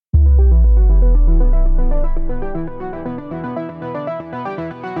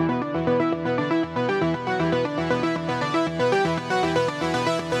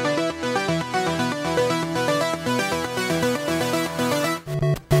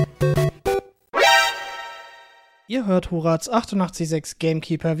Ihr hört Horaz 88.6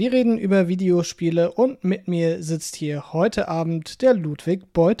 Gamekeeper. Wir reden über Videospiele und mit mir sitzt hier heute Abend der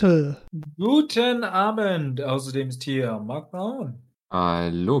Ludwig Beutel. Guten Abend. Außerdem ist hier Marc Braun.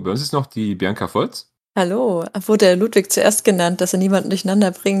 Hallo, bei uns ist noch die Bianca Volz. Hallo, wurde der Ludwig zuerst genannt, dass er niemanden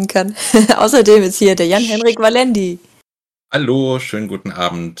durcheinander bringen kann. Außerdem ist hier der Jan-Henrik Valendi. Hallo, schönen guten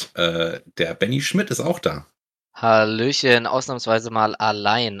Abend. Der Benny Schmidt ist auch da. Hallöchen, ausnahmsweise mal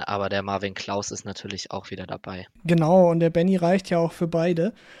allein, aber der Marvin Klaus ist natürlich auch wieder dabei. Genau, und der Benny reicht ja auch für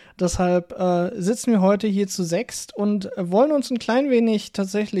beide. Deshalb sitzen wir heute hier zu sechst und wollen uns ein klein wenig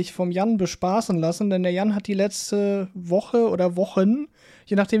tatsächlich vom Jan bespaßen lassen, denn der Jan hat die letzte Woche oder Wochen,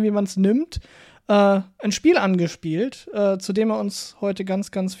 je nachdem wie man es nimmt, ein Spiel angespielt, zu dem er uns heute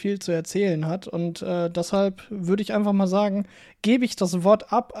ganz, ganz viel zu erzählen hat. Und deshalb würde ich einfach mal sagen, gebe ich das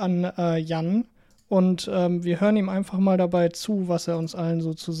Wort ab an Jan. Und wir hören ihm einfach mal dabei zu, was er uns allen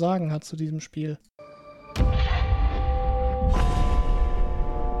so zu sagen hat zu diesem Spiel.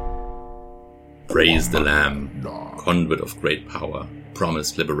 Praise the Lamb, conduit of great power,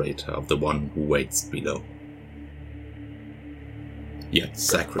 promised liberator of the one who waits below. Yet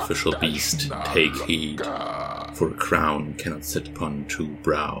sacrificial beast, take heed, for a crown cannot sit upon two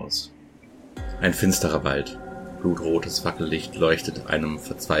brows. Ein finsterer Wald. Blutrotes Fackellicht leuchtet einem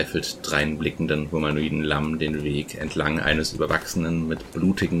verzweifelt dreinblickenden humanoiden Lamm den Weg entlang eines überwachsenen, mit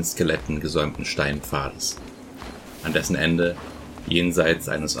blutigen Skeletten gesäumten Steinpfades. An dessen Ende, jenseits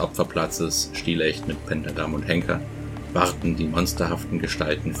eines Opferplatzes, stilecht mit Pentagramm und Henker, warten die monsterhaften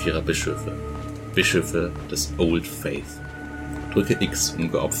Gestalten vierer Bischöfe. Bischöfe des Old Faith. Drücke X,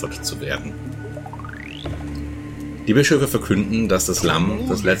 um geopfert zu werden. Die Bischöfe verkünden, dass das Lamm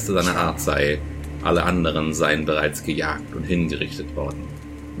das letzte seiner Art sei. Alle anderen seien bereits gejagt und hingerichtet worden.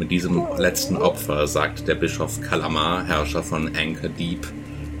 Mit diesem letzten Opfer sagt der Bischof Kalamar, Herrscher von Anchor Deep,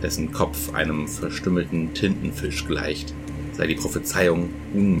 dessen Kopf einem verstümmelten Tintenfisch gleicht, sei die Prophezeiung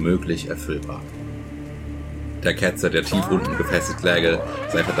unmöglich erfüllbar. Der Ketzer, der tief unten gefesselt läge,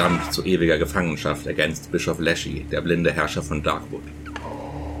 sei verdammt zu ewiger Gefangenschaft, ergänzt Bischof Leshy, der blinde Herrscher von Darkwood.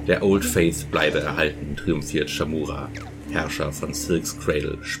 Der Old Faith bleibe erhalten, triumphiert Shamura, Herrscher von Silk's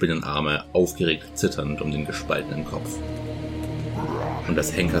Cradle, Spinnenarme, aufgeregt zitternd um den gespaltenen Kopf. Und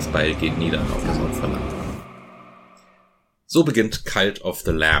das Henkersbeil geht nieder auf das Opferlamm. So beginnt Cult of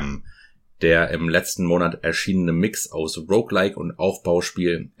the Lamb, der im letzten Monat erschienene Mix aus Roguelike und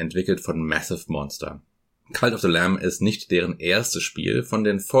Aufbauspiel, entwickelt von Massive Monster. Cult of the Lamb ist nicht deren erstes Spiel, von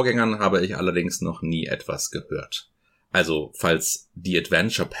den Vorgängern habe ich allerdings noch nie etwas gehört. Also, falls The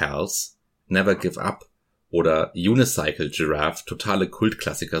Adventure Pals, Never Give Up oder Unicycle Giraffe totale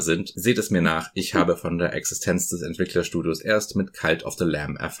Kultklassiker sind, seht es mir nach, ich habe von der Existenz des Entwicklerstudios erst mit Cult of the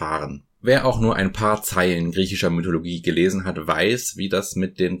Lamb erfahren. Wer auch nur ein paar Zeilen griechischer Mythologie gelesen hat, weiß, wie das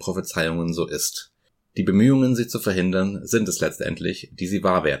mit den Prophezeiungen so ist. Die Bemühungen, sie zu verhindern, sind es letztendlich, die sie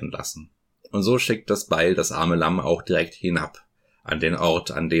wahr werden lassen. Und so schickt das Beil das arme Lamm auch direkt hinab, an den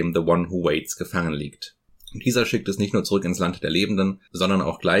Ort, an dem The One Who Waits gefangen liegt. Und dieser schickt es nicht nur zurück ins Land der Lebenden, sondern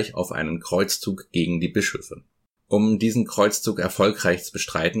auch gleich auf einen Kreuzzug gegen die Bischöfe. Um diesen Kreuzzug erfolgreich zu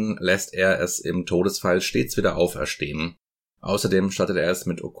bestreiten, lässt er es im Todesfall stets wieder auferstehen. Außerdem stattet er es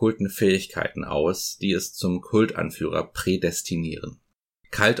mit okkulten Fähigkeiten aus, die es zum Kultanführer prädestinieren.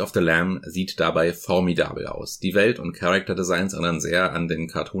 Cult of the Lamb sieht dabei formidabel aus. Die Welt- und Character-Designs erinnern sehr an den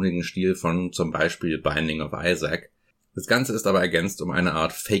cartoonigen Stil von zum Beispiel Binding of Isaac. Das Ganze ist aber ergänzt um eine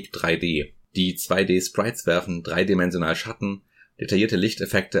Art Fake 3D. Die 2D-Sprites werfen dreidimensional Schatten, detaillierte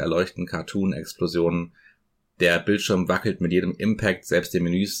Lichteffekte erleuchten Cartoon-Explosionen, der Bildschirm wackelt mit jedem Impact, selbst die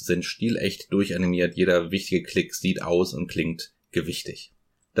Menüs sind stilecht durchanimiert, jeder wichtige Klick sieht aus und klingt gewichtig.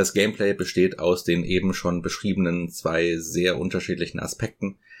 Das Gameplay besteht aus den eben schon beschriebenen zwei sehr unterschiedlichen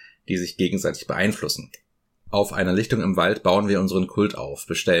Aspekten, die sich gegenseitig beeinflussen. Auf einer Lichtung im Wald bauen wir unseren Kult auf,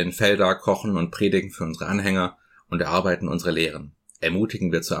 bestellen Felder, kochen und predigen für unsere Anhänger und erarbeiten unsere Lehren.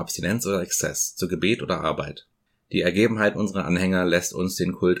 Ermutigen wir zur Abstinenz oder Exzess, zu Gebet oder Arbeit. Die Ergebenheit unserer Anhänger lässt uns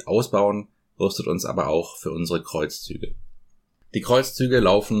den Kult ausbauen, rüstet uns aber auch für unsere Kreuzzüge. Die Kreuzzüge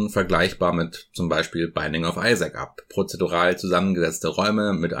laufen vergleichbar mit zum Beispiel Binding of Isaac ab, prozedural zusammengesetzte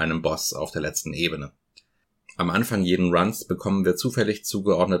Räume mit einem Boss auf der letzten Ebene. Am Anfang jeden Runs bekommen wir zufällig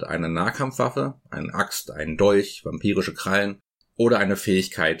zugeordnet eine Nahkampfwaffe, eine Axt, einen Dolch, vampirische Krallen oder eine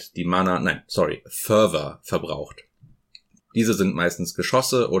Fähigkeit, die Fervor verbraucht. Diese sind meistens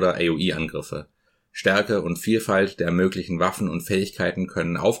Geschosse oder AoE-Angriffe. Stärke und Vielfalt der möglichen Waffen und Fähigkeiten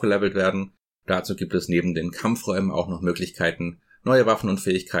können aufgelevelt werden. Dazu gibt es neben den Kampfräumen auch noch Möglichkeiten, neue Waffen und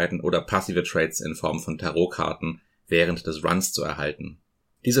Fähigkeiten oder passive Traits in Form von Tarotkarten während des Runs zu erhalten.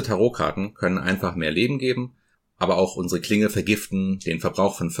 Diese Tarotkarten können einfach mehr Leben geben, aber auch unsere Klinge vergiften, den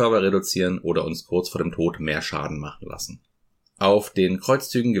Verbrauch von Feuerwehr reduzieren oder uns kurz vor dem Tod mehr Schaden machen lassen. Auf den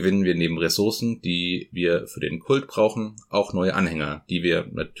Kreuzzügen gewinnen wir neben Ressourcen, die wir für den Kult brauchen, auch neue Anhänger, die wir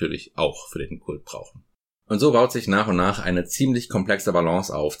natürlich auch für den Kult brauchen. Und so baut sich nach und nach eine ziemlich komplexe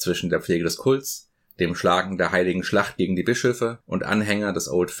Balance auf zwischen der Pflege des Kults, dem Schlagen der heiligen Schlacht gegen die Bischöfe und Anhänger des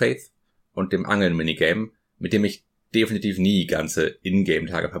Old Faith und dem Angeln-Minigame, mit dem ich definitiv nie ganze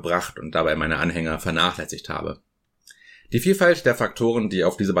Ingame-Tage verbracht und dabei meine Anhänger vernachlässigt habe. Die Vielfalt der Faktoren, die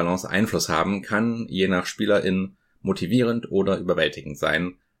auf diese Balance Einfluss haben, kann je nach Spielerin motivierend oder überwältigend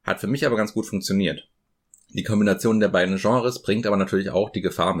sein, hat für mich aber ganz gut funktioniert. Die Kombination der beiden Genres bringt aber natürlich auch die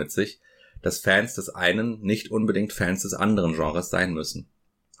Gefahr mit sich, dass Fans des einen nicht unbedingt Fans des anderen Genres sein müssen.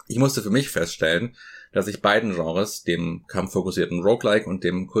 Ich musste für mich feststellen, dass ich beiden Genres, dem kampffokussierten Roguelike und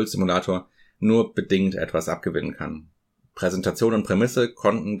dem Kult-Simulator, nur bedingt etwas abgewinnen kann. Präsentation und Prämisse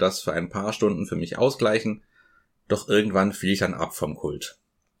konnten das für ein paar Stunden für mich ausgleichen, doch irgendwann fiel ich dann ab vom Kult.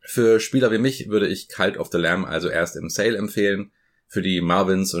 Für Spieler wie mich würde ich Cult of the Lamb also erst im Sale empfehlen. Für die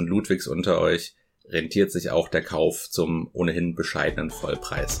Marvins und Ludwigs unter euch rentiert sich auch der Kauf zum ohnehin bescheidenen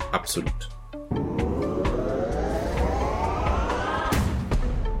Vollpreis. Absolut.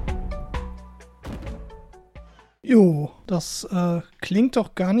 Jo, das klingt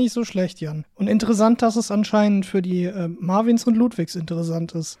doch gar nicht so schlecht, Jan. Und interessant, dass es anscheinend für die Marvins und Ludwigs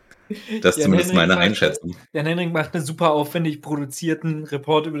interessant ist. Das ist zumindest meine Einschätzung. Jan Henrik macht einen super aufwendig produzierten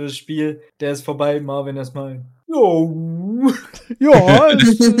Report über das Spiel. Der ist vorbei, Marvin erstmal. Jo. Ja,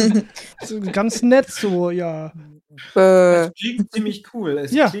 ist ganz nett so, ja. Es klingt ziemlich cool.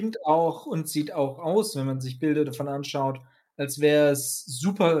 Es Ja. klingt auch und sieht auch aus, wenn man sich Bilder davon anschaut, als wäre es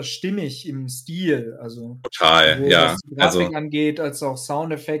super stimmig im Stil. Also Total, sowohl ja. was die Grafik angeht, als auch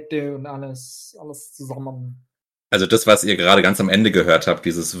Soundeffekte und alles zusammen. Also das, was ihr gerade ganz am Ende gehört habt,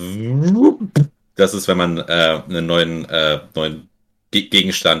 dieses das ist, wenn man einen neuen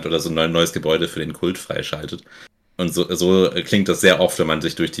Gegenstand oder so ein neues Gebäude für den Kult freischaltet. Und so klingt das sehr oft, wenn man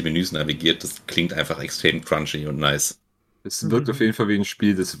sich durch die Menüs navigiert. Das klingt einfach extrem crunchy und nice. Es wirkt auf jeden Fall wie ein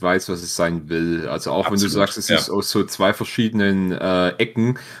Spiel, das weiß, was es sein will. Also auch Absolut, wenn du sagst, es ja. ist aus so zwei verschiedenen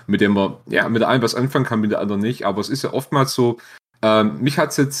Ecken, mit dem man mit der einen was anfangen kann, mit der anderen nicht. Aber es ist ja oftmals so, mich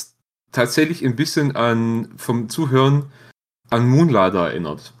hat es jetzt tatsächlich ein bisschen vom Zuhören an Moonlighter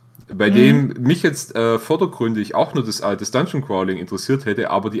erinnert. Bei dem mich jetzt vordergründig auch nur das Dungeon Crawling interessiert hätte,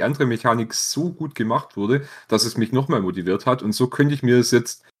 aber die andere Mechanik so gut gemacht wurde, dass es mich nochmal motiviert hat. Und so könnte ich mir es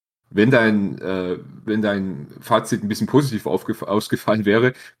jetzt, wenn dein Fazit ein bisschen positiv ausgefallen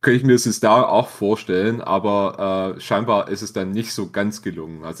wäre, könnte ich mir es jetzt da auch vorstellen, aber scheinbar ist es dann nicht so ganz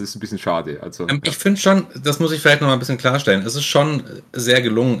gelungen. Also es ist ein bisschen schade. Also, Ich finde schon, das muss ich vielleicht noch mal ein bisschen klarstellen, es ist schon sehr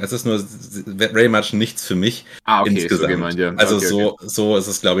gelungen, es ist nur very much nichts für mich okay, insgesamt. So gemeint, ja. Also okay. so ist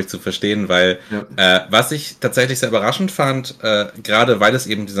es, glaube ich, zu verstehen, weil was ich tatsächlich sehr überraschend fand, gerade weil es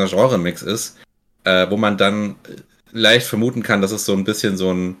eben dieser Genre-Mix ist, wo man dann leicht vermuten kann, dass es so ein bisschen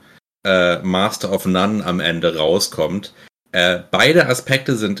so ein Master of None am Ende rauskommt. Beide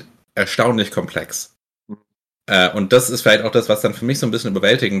Aspekte sind erstaunlich komplex. Und das ist vielleicht auch das, was dann für mich so ein bisschen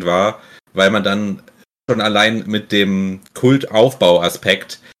überwältigend war, weil man dann schon allein mit dem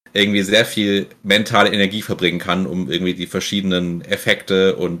Kultaufbau-Aspekt irgendwie sehr viel mentale Energie verbringen kann, um irgendwie die verschiedenen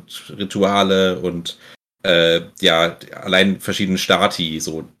Effekte und Rituale und allein verschiedene Stati.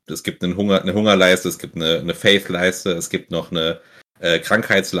 So, es gibt eine Hungerleiste, es gibt eine Faith-Leiste, es gibt noch eine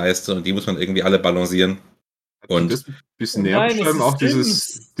Krankheitsleiste und die muss man irgendwie alle balancieren. Und das ein bisschen näher beschreiben, auch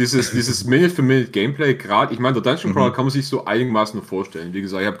dieses Minute-für-Minute-Gameplay, gerade, ich meine, der Dungeon Crawler kann man sich so einigermaßen noch vorstellen. Wie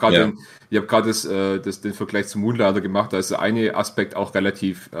gesagt, ich habe gerade den Vergleich zum Moonlighter gemacht, da ist der eine Aspekt auch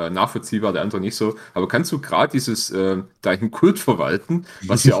relativ nachvollziehbar, der andere nicht so. Aber kannst du gerade deinen Kult verwalten,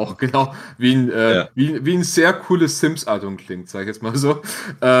 was ja auch genau wie ein sehr cooles Sims-Addon klingt, sag ich jetzt mal so.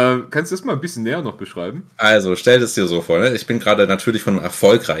 Kannst du das mal ein bisschen näher noch beschreiben? Also, stell es dir so vor, ne? Ich bin gerade natürlich von einem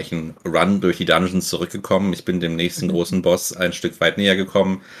erfolgreichen Run durch die Dungeons zurückgekommen. Ich bin dem nächsten großen Boss ein Stück weit näher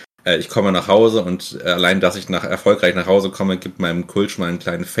gekommen. Ich komme nach Hause und allein, dass ich erfolgreich nach Hause komme, gibt meinem Kult schon mal einen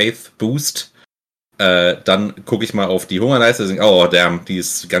kleinen Faith-Boost. Dann gucke ich mal auf die Hungerleiste und denke, oh damn, die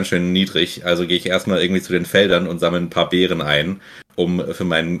ist ganz schön niedrig. Also gehe ich erstmal irgendwie zu den Feldern und sammle ein paar Beeren ein, um für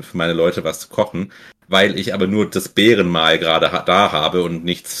meine Leute was zu kochen. Weil ich aber nur das Beerenmahl gerade da habe und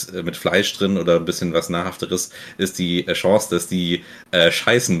nichts mit Fleisch drin oder ein bisschen was Nahrhafteres, ist die Chance, dass die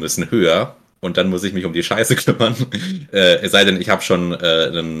scheißen müssen, höher. Und dann muss ich mich um die Scheiße kümmern. Es sei denn, ich habe schon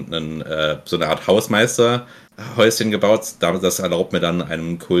so eine Art Hausmeisterhäuschen gebaut. Das erlaubt mir dann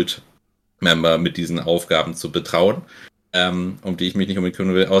einem Kult-Member mit diesen Aufgaben zu betrauen, um die ich mich nicht unbedingt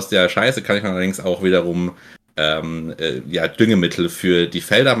kümmern will. Aus der Scheiße kann ich allerdings auch wiederum Düngemittel für die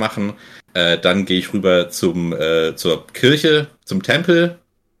Felder machen. Dann gehe ich rüber zur Kirche, zum Tempel,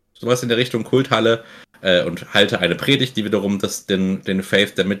 sowas in der Richtung Kulthalle, und halte eine Predigt, die wiederum den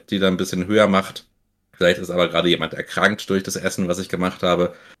Faith der Mitglieder ein bisschen höher macht. Vielleicht ist aber gerade jemand erkrankt durch das Essen, was ich gemacht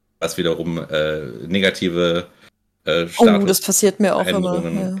habe, was wiederum negative das passiert mir auch immer.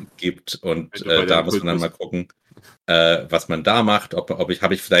 Veränderungen gibt. Und da muss man dann mal gucken, was man da macht. Habe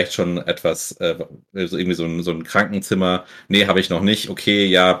ich vielleicht schon etwas, so irgendwie so ein Krankenzimmer? Nee, habe ich noch nicht. Okay,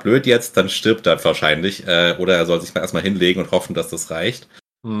 ja, blöd jetzt, dann stirbt er wahrscheinlich. Oder er soll sich mal erstmal hinlegen und hoffen, dass das reicht.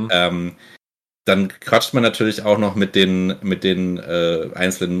 Dann quatscht man natürlich auch noch mit den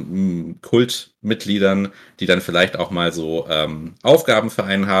einzelnen Kultmitgliedern, die dann vielleicht auch mal so Aufgaben für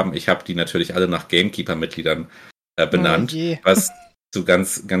einen haben. Ich habe die natürlich alle nach GameKeeper-Mitgliedern benannt, was zu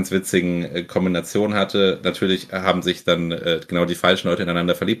ganz, ganz witzigen Kombinationen hatte. Natürlich haben sich dann genau die falschen Leute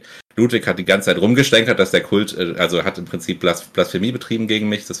ineinander verliebt. Ludwig hat die ganze Zeit rumgestänkert, dass der Kult, also hat im Prinzip Blasphemie betrieben gegen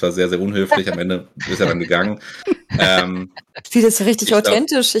mich. Das war sehr, sehr unhöflich. Am Ende ist er dann gegangen. Das ist ja richtig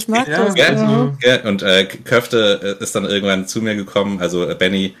authentisch. Ich mag das. Ja, und Köfte ist dann irgendwann zu mir gekommen, also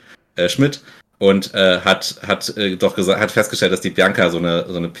Benny Schmidt, und hat festgestellt, dass die Bianca so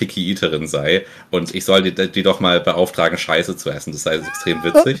eine Picky Eaterin sei und ich soll die doch mal beauftragen, Scheiße zu essen. Das sei extrem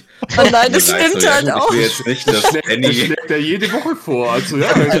witzig. Oh nein, das stimmt halt auch. Ich will jetzt nicht, dass Benny... Das schlägt er jede Woche vor. Also,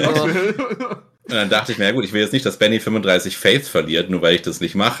 ja, Und dann dachte ich mir, ja gut, ich will jetzt nicht, dass Benny 35 Faith verliert, nur weil ich das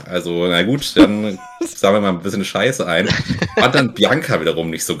nicht mache. Also, na gut, dann sagen wir mal ein bisschen Scheiße ein. Fand dann Bianca wiederum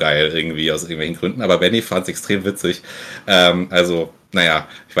nicht so geil, irgendwie, aus irgendwelchen Gründen. Aber Benny fand es extrem witzig. Also, naja,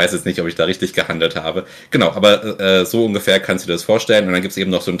 ich weiß jetzt nicht, ob ich da richtig gehandelt habe. Genau, aber so ungefähr kannst du dir das vorstellen. Und dann gibt es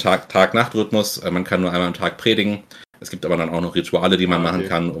eben noch so einen Tag-Nacht-Rhythmus. Man kann nur einmal am Tag predigen. Es gibt aber dann auch noch Rituale, die man machen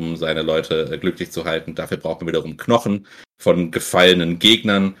kann, um seine Leute glücklich zu halten. Dafür braucht man wiederum Knochen von gefallenen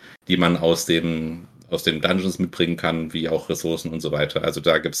Gegnern, die man aus den Dungeons mitbringen kann, wie auch Ressourcen und so weiter. Also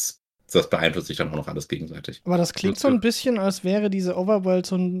das beeinflusst sich dann auch noch alles gegenseitig. Aber das klingt so ein bisschen, als wäre diese Overworld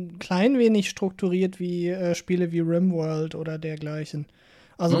so ein klein wenig strukturiert wie Spiele wie RimWorld oder dergleichen.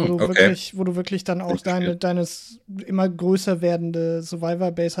 Also wo du wirklich dann auch deines immer größer werdende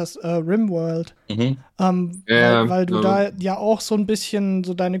Survivor-Base hast, RimWorld. Weil du da ja auch so ein bisschen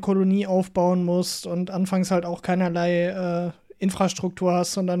so deine Kolonie aufbauen musst und anfangs halt auch keinerlei Infrastruktur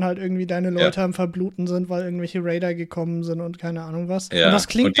hast, sondern halt irgendwie deine Leute am Verbluten sind, weil irgendwelche Raider gekommen sind und keine Ahnung was. Ja. Und das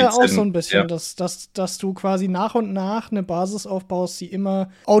klingt da auch so ein bisschen, dass du quasi nach und nach eine Basis aufbaust, die immer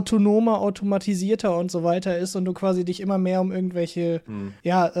autonomer, automatisierter und so weiter ist und du quasi dich immer mehr um irgendwelche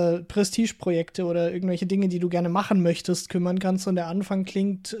Prestigeprojekte oder irgendwelche Dinge, die du gerne machen möchtest, kümmern kannst und der Anfang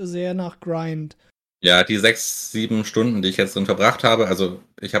klingt sehr nach Grind. Ja, die 6-7 Stunden, die ich jetzt drin verbracht habe, also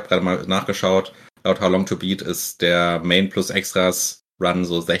ich habe gerade mal nachgeschaut, laut How Long to Beat ist der Main plus Extras Run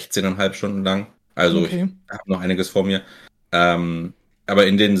so 16,5 Stunden lang. Also ich habe noch einiges vor mir. Aber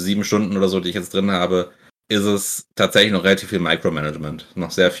in den 7 Stunden oder so, die ich jetzt drin habe, ist es tatsächlich noch relativ viel Micromanagement. Noch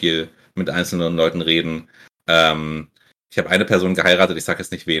sehr viel mit einzelnen Leuten reden. Ich habe eine Person geheiratet, ich sage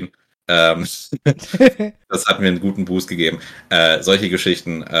jetzt nicht wen. Das hat mir einen guten Boost gegeben. Solche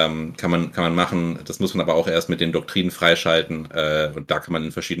Geschichten kann man machen. Das muss man aber auch erst mit den Doktrinen freischalten. Und da kann man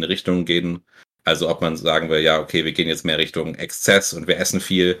in verschiedene Richtungen gehen. Also ob man sagen will, ja, okay, wir gehen jetzt mehr Richtung Exzess und wir essen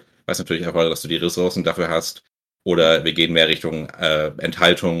viel, was natürlich erfordert, dass du die Ressourcen dafür hast. Oder wir gehen mehr Richtung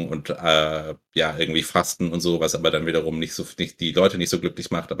Enthaltung und irgendwie Fasten und so, was aber dann wiederum nicht die Leute nicht so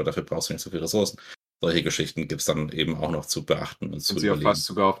glücklich macht, aber dafür brauchst du nicht so viele Ressourcen. Solche Geschichten gibt es dann eben auch noch zu beachten und zu überlegen. Und sie fast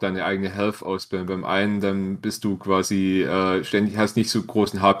sogar auf deine eigene Health ausbilden. Beim einen, dann bist du quasi ständig, hast nicht so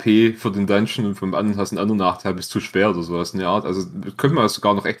großen HP für den Dungeon und vom anderen hast einen anderen Nachteil, bist zu schwer oder sowas in der Art. Also könnte man das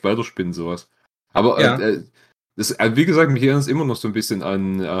sogar noch echt weiterspinnen, sowas. Aber wie gesagt, mich erinnert es immer noch so ein bisschen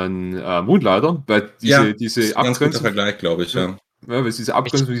an Moonlighter, weil diese Abgrenzung... Ganz guter Vergleich, glaube ich, ja. Ja, weil es diese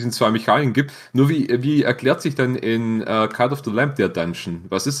Abgrenzung von diesen zwei Mechaniken gibt. Nur wie erklärt sich dann in Cult of the Lamb der Dungeon?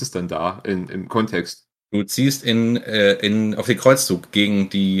 Was ist es dann da im Kontext? Du ziehst auf den Kreuzzug gegen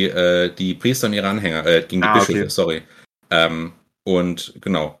die Priester und ihre Anhänger, gegen die Bischöfe, sorry. Und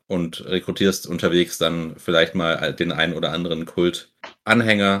rekrutierst unterwegs dann vielleicht mal den einen oder anderen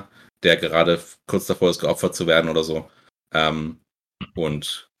Kult-Anhänger, der gerade kurz davor ist, geopfert zu werden oder so.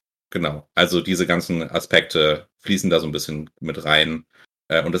 Also diese ganzen Aspekte fließen da so ein bisschen mit rein.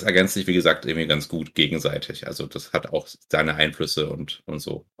 Und das ergänzt sich, wie gesagt, irgendwie ganz gut gegenseitig. Also das hat auch seine Einflüsse und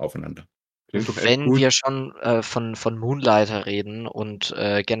so aufeinander. Wenn wir schon von Moonlighter reden und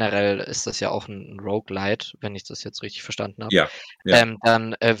generell ist das ja auch ein Roguelite, wenn ich das jetzt richtig verstanden habe,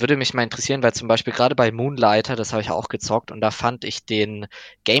 dann würde mich mal interessieren, weil zum Beispiel gerade bei Moonlighter, das habe ich ja auch gezockt und da fand ich den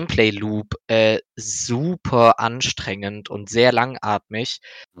Gameplay-Loop super anstrengend und sehr langatmig,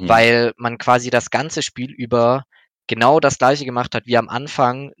 weil man quasi das ganze Spiel über genau das gleiche gemacht hat wie am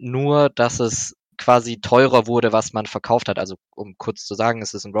Anfang, nur dass es quasi teurer wurde, was man verkauft hat. Also um kurz zu sagen,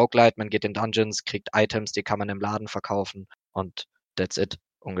 es ist ein Roguelite, man geht in Dungeons, kriegt Items, die kann man im Laden verkaufen und that's it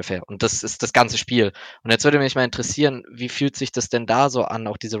ungefähr. Und das ist das ganze Spiel. Und jetzt würde mich mal interessieren, wie fühlt sich das denn da so an,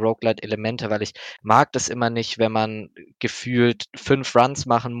 auch diese Roguelite-Elemente, weil ich mag das immer nicht, wenn man gefühlt 5 Runs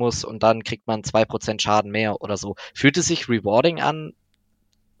machen muss und dann kriegt man 2% Schaden mehr oder so. Fühlt es sich rewarding an?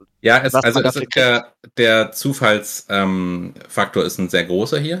 Ja, der Zufallsfaktor ist ein sehr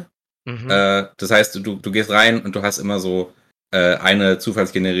großer hier. Das heißt, du gehst rein und du hast immer so eine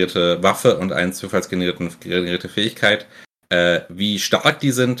zufallsgenerierte Waffe und eine zufallsgenerierte Fähigkeit. Wie stark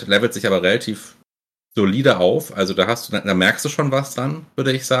die sind, levelt sich aber relativ solide auf. Also da merkst du schon was dran,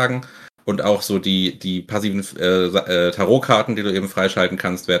 würde ich sagen. Und auch so die passiven Tarotkarten, die du eben freischalten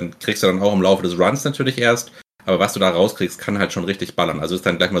kannst, kriegst du dann auch im Laufe des Runs natürlich erst. Aber was du da rauskriegst, kann halt schon richtig ballern. Also ist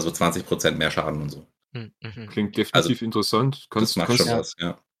dann gleich mal so 20% mehr Schaden und so. Klingt definitiv interessant. Das macht schon was,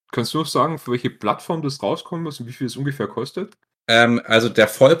 ja. Kannst du noch sagen, für welche Plattform das rauskommen muss und wie viel es ungefähr kostet? Also der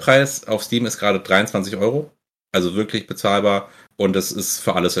Vollpreis auf Steam ist gerade 23 €. Also wirklich bezahlbar. Und es ist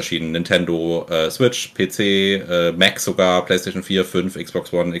für alles erschienen. Nintendo, Switch, PC, Mac sogar, PlayStation 4, 5,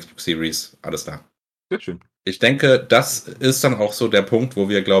 Xbox One, Xbox Series, alles da. Sehr schön. Ich denke, das ist dann auch so der Punkt, wo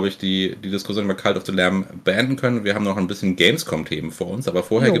wir, glaube ich, die Diskussion über Cult of the Lamb beenden können. Wir haben noch ein bisschen Gamescom-Themen vor uns, aber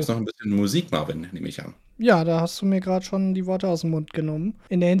vorher gibt es noch ein bisschen Musik, Marvin, nehme ich an. Ja, da hast du mir gerade schon die Worte aus dem Mund genommen.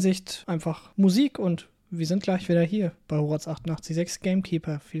 In der Hinsicht einfach Musik und wir sind gleich wieder hier bei Horaz 88.6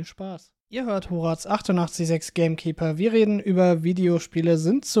 Gamekeeper. Viel Spaß. Ihr hört Horaz 88.6 Gamekeeper. Wir reden über Videospiele,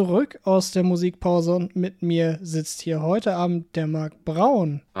 sind zurück aus der Musikpause und mit mir sitzt hier heute Abend der Marc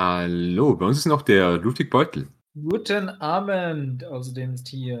Braun. Hallo, bei uns ist noch der Ludwig Beutel. Guten Abend, außerdem ist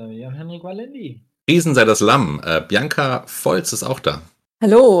hier Jan-Henrik Walendi. Priesen sei das Lamm. Bianca Volz ist auch da.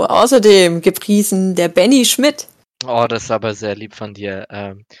 Hallo, außerdem gepriesen der Benny Schmidt. Oh, das ist aber sehr lieb von dir.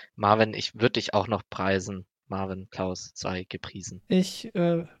 Marvin, ich würde dich auch noch preisen. Marvin, Klaus, sei gepriesen. Ich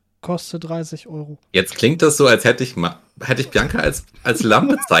koste 30 €. Jetzt klingt das so, als hätte ich Bianca als Lamm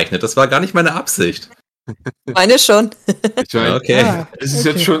bezeichnet. Das war gar nicht meine Absicht. Meine schon. Ich meine, okay. Es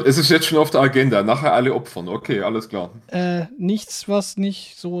ist jetzt schon auf der Agenda. Nachher alle opfern. Okay, alles klar. Nichts, was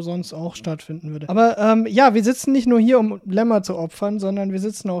nicht so sonst auch stattfinden würde. Aber ja, wir sitzen nicht nur hier, um Lämmer zu opfern, sondern wir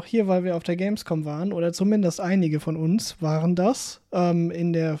sitzen auch hier, weil wir auf der Gamescom waren. Oder zumindest einige von uns waren das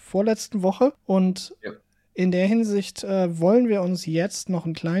in der vorletzten Woche. Und in der Hinsicht wollen wir uns jetzt noch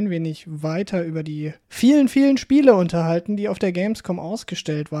ein klein wenig weiter über die vielen, vielen Spiele unterhalten, die auf der Gamescom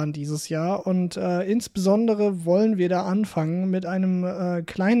ausgestellt waren dieses Jahr. Und insbesondere wollen wir da anfangen mit einem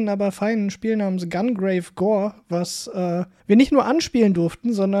kleinen, aber feinen Spiel namens Gungrave Gore, was wir nicht nur anspielen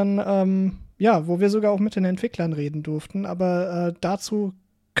durften, sondern wo wir sogar auch mit den Entwicklern reden durften. Aber dazu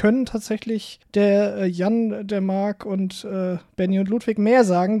können tatsächlich der Jan, der Marc und Benny und Ludwig mehr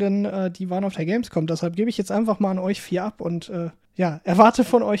sagen, denn die waren auf der Gamescom. Deshalb gebe ich jetzt einfach mal an euch 4 ab und erwarte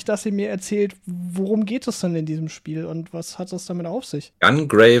von euch, dass ihr mir erzählt, worum geht es denn in diesem Spiel und was hat es damit auf sich?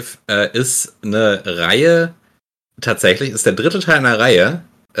 Gungrave ist eine Reihe, tatsächlich ist der 3. Teil einer Reihe.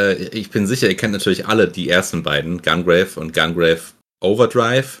 Ich bin sicher, ihr kennt natürlich alle die ersten beiden, Gungrave und Gungrave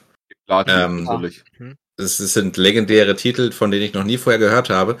Overdrive. Natürlich. Es sind legendäre Titel, von denen ich noch nie vorher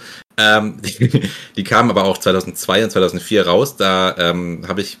gehört habe. Die kamen aber auch 2002 und 2004 raus. Da da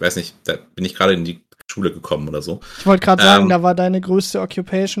bin ich gerade in die Schule gekommen oder so. Ich wollte gerade sagen, da war deine größte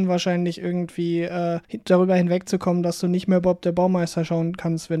Occupation wahrscheinlich irgendwie darüber hinwegzukommen, dass du nicht mehr Bob der Baumeister schauen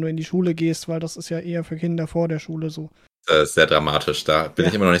kannst, wenn du in die Schule gehst, weil das ist ja eher für Kinder vor der Schule so. Das ist sehr dramatisch. Da bin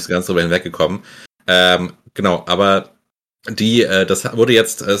ich immer noch nicht so ganz drüber hinweggekommen. Genau, aber das wurde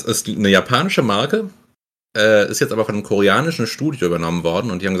jetzt, es ist eine japanische Marke, ist jetzt aber von einem koreanischen Studio übernommen worden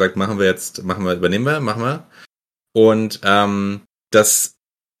und die haben gesagt, machen wir. Und das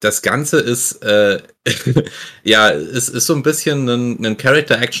Ganze ist ist so ein bisschen ein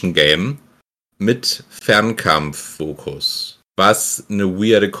Character-Action-Game mit Fernkampf-Fokus, was eine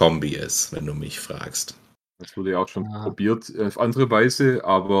weirde Kombi ist, wenn du mich fragst. Das wurde ja auch schon probiert auf andere Weise,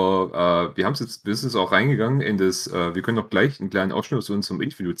 aber wir sind jetzt auch reingegangen in das, wir können auch gleich einen kleinen Ausschnitt aus unserem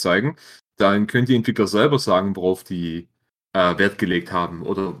Interview zeigen. Dann können die Entwickler selber sagen, worauf die Wert gelegt haben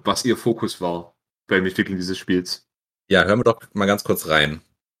oder was ihr Fokus war beim Entwickeln dieses Spiels. Ja, hören wir doch mal ganz kurz rein.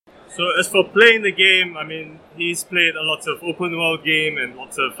 So as for playing the game, I mean, he's played a lot of open world game and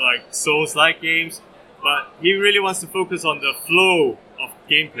lots of like Souls-like games, but he really wants to focus on the flow of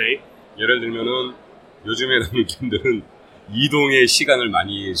gameplay. 예를 들면은 요즘에 나오는 게임들은 이동의 시간을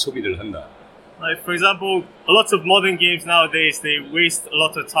많이 소비를 한다. Like, for example, a lot of modern games nowadays, they waste a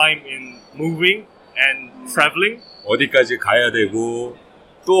lot of time in moving and traveling. 어디까지 가야 되고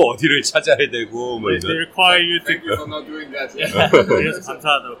또 어디를 찾아야 되고 뭐 They require you to. for not doing that. Yes,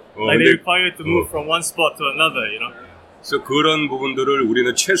 감사하다. Like they require you to move from one spot to another, you know. 그래서 그런 부분들을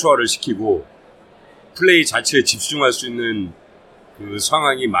우리는 최소화를 시키고 플레이 자체에 집중할 수 있는 그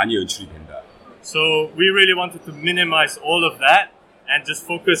상황이 많이 연출이 된다. So we really wanted to minimize all of that and just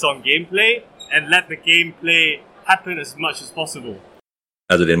focus on gameplay and let the gameplay happen as much as possible.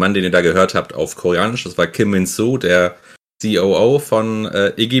 Also den Mann, den ihr da gehört habt auf Koreanisch, das war Kim Min-soo, der COO von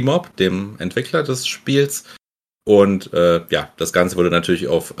Iggy Mob, dem Entwickler des Spiels. Und das Ganze wurde natürlich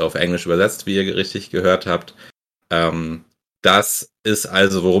auf Englisch übersetzt, wie ihr richtig gehört habt. Das ist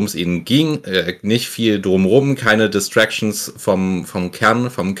also, worum es ihnen ging. Nicht viel drumrum, keine Distractions vom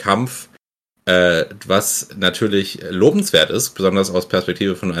Kern, vom Kampf. Was natürlich lobenswert ist, besonders aus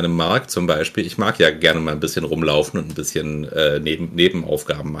Perspektive von einem Markt zum Beispiel. Ich mag ja gerne mal ein bisschen rumlaufen und ein bisschen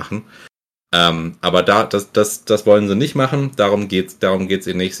Nebenaufgaben machen. Aber das wollen sie nicht machen. Darum geht's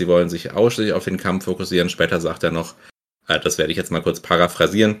ihnen nicht. Sie wollen sich ausschließlich auf den Kampf fokussieren. Später sagt er noch, das werde ich jetzt mal kurz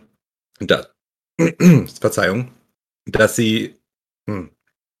paraphrasieren. Verzeihung. Dass sie...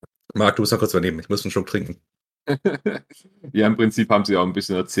 Marc, du musst noch kurz übernehmen. Ich muss einen Schluck trinken. Ja, im Prinzip haben sie auch ein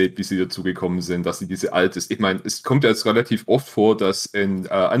bisschen erzählt, wie sie dazu gekommen sind, dass sie diese ich meine, es kommt ja jetzt relativ oft vor, dass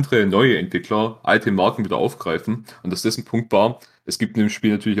andere neue Entwickler alte Marken wieder aufgreifen und dass das ein Punkt war. Es gibt in dem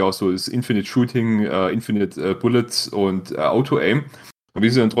Spiel natürlich auch so das Infinite Shooting, Infinite Bullets und Auto-Aim. Und wie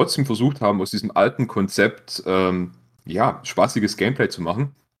sie dann trotzdem versucht haben, aus diesem alten Konzept spaßiges Gameplay zu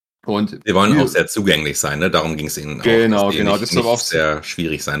machen. Und sie wollen auch sehr zugänglich sein, ne? Darum ging es ihnen auch. Genau. Das nicht sehr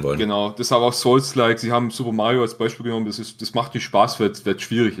schwierig sein wollen. Genau, das ist aber auch Souls-like. Sie haben Super Mario als Beispiel genommen, das macht nicht Spaß, weil es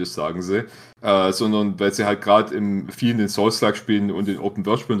schwierig ist, sagen sie. Sondern weil sie halt gerade in vielen Souls-like-Spielen und in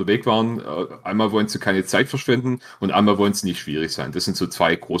Open-World-Spielen unterwegs waren. Einmal wollen sie keine Zeit verschwenden und einmal wollen sie nicht schwierig sein. Das sind so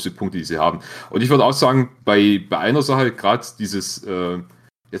zwei große Punkte, die sie haben. Und ich würde auch sagen, bei einer Sache, gerade dieses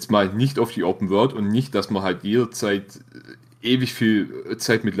jetzt mal nicht auf die Open-World und nicht, dass man halt jederzeit ewig viel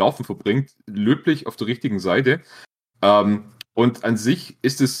Zeit mit Laufen verbringt, löblich auf der richtigen Seite. Und an sich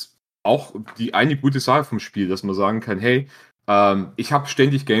ist es auch eine gute Sache vom Spiel, dass man sagen kann, hey, ich habe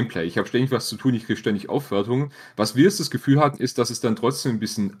ständig Gameplay, ich habe ständig was zu tun, ich kriege ständig Aufwertungen. Was wir jetzt das Gefühl hatten, ist, dass es dann trotzdem ein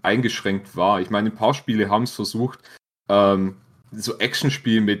bisschen eingeschränkt war. Ich meine, ein paar Spiele haben es versucht, so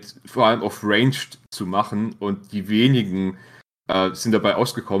Actionspiele mit vor allem auf Ranged zu machen und die wenigen sind dabei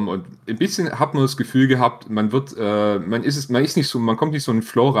ausgekommen und ein bisschen hat man das Gefühl gehabt, man kommt nicht so in den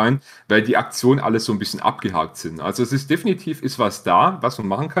Flow rein, weil die Aktionen alles so ein bisschen abgehakt sind. Also es ist definitiv was da, was man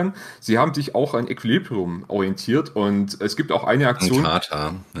machen kann. Sie haben sich auch an Equilibrium orientiert und es gibt auch eine Aktion.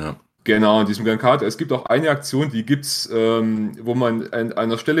 Kata, ja. Genau, in diesem Kata. Es gibt auch eine Aktion, die gibt's, wo man an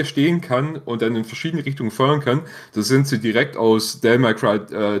einer Stelle stehen kann und dann in verschiedene Richtungen feuern kann. Das sind sie direkt aus Devil May Cry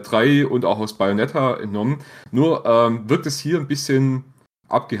 3 und auch aus Bayonetta entnommen. Nur wirkt es hier ein bisschen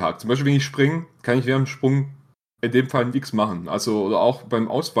abgehakt. Zum Beispiel, wenn ich springe, kann ich während dem Sprung in dem Fall nichts machen. Also, oder auch beim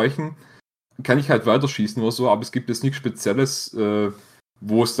Ausweichen kann ich halt weiterschießen oder so, aber es gibt jetzt nichts Spezielles,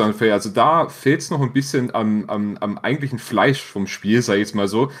 wo es dann fehlt. Also da fehlt es noch ein bisschen am eigentlichen Fleisch vom Spiel, sage ich jetzt mal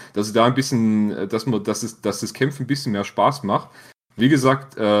so, dass da ein bisschen, dass das Kämpfen ein bisschen mehr Spaß macht. Wie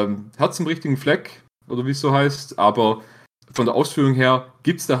gesagt, Herz im richtigen Fleck, oder wie es so heißt, aber von der Ausführung her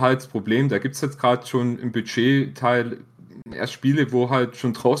gibt es da halt das Problem, da gibt es jetzt gerade schon im Budgetteil erst Spiele, wo halt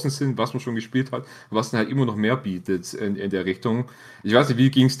schon draußen sind, was man schon gespielt hat, was dann halt immer noch mehr bietet in der Richtung. Ich weiß nicht,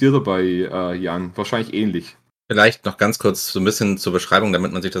 wie ging es dir dabei, Jan? Wahrscheinlich ähnlich. Vielleicht noch ganz kurz so ein bisschen zur Beschreibung,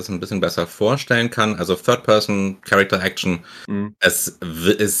 damit man sich das ein bisschen besser vorstellen kann. Also Third-Person, Character-Action. Es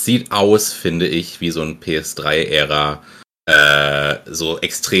sieht aus, finde ich, wie so ein PS3-Ära, so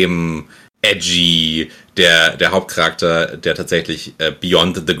extrem edgy, der Hauptcharakter, der tatsächlich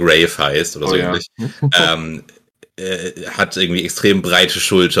Beyond the Grave heißt oder so ähnlich, hat irgendwie extrem breite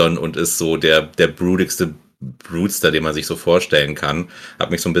Schultern und ist so der brutigste Brutester, den man sich so vorstellen kann.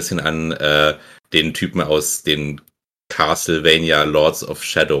 Hat mich so ein bisschen an den Typen aus den Castlevania Lords of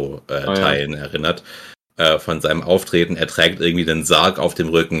Shadow Teilen erinnert. Von seinem Auftreten. Er trägt irgendwie den Sarg auf dem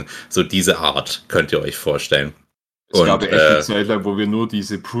Rücken. So diese Art könnt ihr euch vorstellen. Es gab echt eine Zeit lang, wo wir nur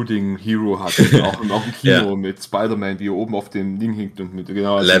diese Brooding Hero hatten, auch im Kino mit Spider-Man, wie er oben auf dem Ding hinkt und mit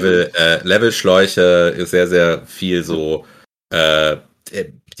Levelschläuche, sehr, sehr viel so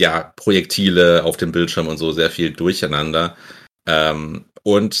Projektile auf dem Bildschirm und so, sehr viel durcheinander.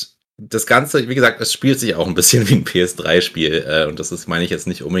 Und das Ganze, wie gesagt, es spielt sich auch ein bisschen wie ein PS3-Spiel und das meine ich jetzt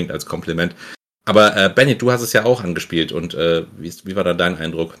nicht unbedingt als Kompliment. Aber Benny, du hast es ja auch angespielt und wie war da dein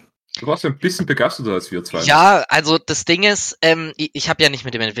Eindruck? Du warst ja ein bisschen begeisterter als wir zwei. Ja, also das Ding ist, ich habe ja nicht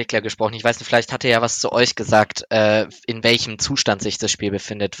mit dem Entwickler gesprochen. Ich weiß nicht, vielleicht hat er ja was zu euch gesagt, in welchem Zustand sich das Spiel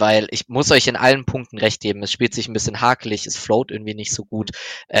befindet, weil ich muss euch in allen Punkten recht geben. Es spielt sich ein bisschen hakelig, es float irgendwie nicht so gut.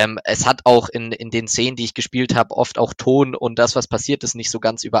 Es hat auch in den Szenen, die ich gespielt habe, oft auch Ton und das, was passiert ist, nicht so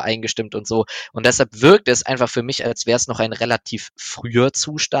ganz übereingestimmt und so. Und deshalb wirkt es einfach für mich, als wäre es noch ein relativ früher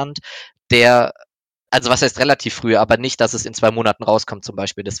Zustand, also was heißt relativ früh, aber nicht, dass es in 2 Monaten rauskommt zum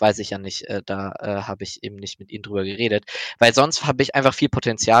Beispiel, das weiß ich ja nicht, da habe ich eben nicht mit Ihnen drüber geredet, weil sonst habe ich einfach viel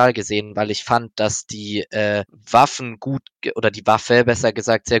Potenzial gesehen, weil ich fand, dass die Waffen oder die Waffe besser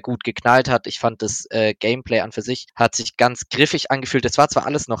gesagt sehr gut geknallt hat. Ich fand das Gameplay an für sich hat sich ganz griffig angefühlt. Es war zwar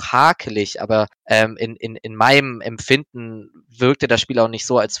alles noch hakelig, aber in meinem Empfinden wirkte das Spiel auch nicht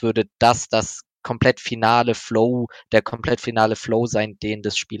so, als würde das der komplett finale Flow sein, den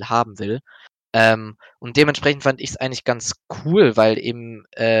das Spiel haben will. Und dementsprechend fand ich es eigentlich ganz cool, weil eben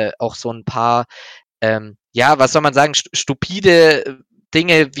auch so ein paar, was soll man sagen, stupide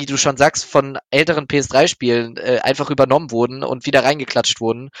Dinge, wie du schon sagst, von älteren PS3-Spielen einfach übernommen wurden und wieder reingeklatscht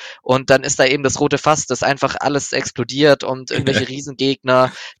wurden. Und dann ist da eben das rote Fass, das einfach alles explodiert und irgendwelche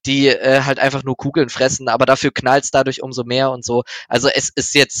Riesengegner, die halt einfach nur Kugeln fressen, aber dafür knallt es dadurch umso mehr und so. Also es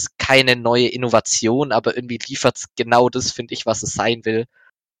ist jetzt keine neue Innovation, aber irgendwie liefert es genau das, finde ich, was es sein will.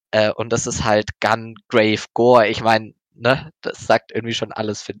 Und das ist halt Gun, Grave, Gore. Ich meine, ne, das sagt irgendwie schon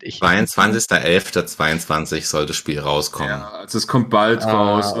alles, finde ich. 22.11.22 soll das Spiel rauskommen. Ja, also es kommt bald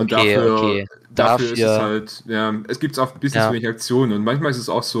raus und dafür ist es halt, es gibt auch ein bisschen zu wenig Aktionen und manchmal ist es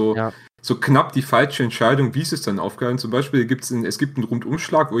auch so knapp die falsche Entscheidung, wie ist es dann aufgegangen. Zum Beispiel es gibt einen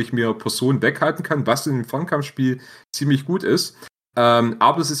Rundumschlag, wo ich mir Personen weghalten kann, was in dem Fernkampfspiel ziemlich gut ist.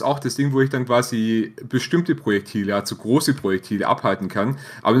 Aber es ist auch das Ding, wo ich dann quasi bestimmte Projektile, also große Projektile abhalten kann.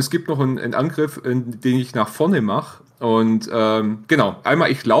 Aber es gibt noch einen Angriff, den ich nach vorne mache. Und genau, einmal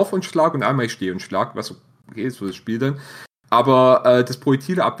ich laufe und schlag und einmal ich stehe und schlag, was okay ist für das Spiel dann. Aber das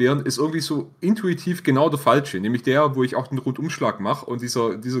Projektile abwehren ist irgendwie so intuitiv genau der falsche. Nämlich der, wo ich auch den Rundumschlag mache. Und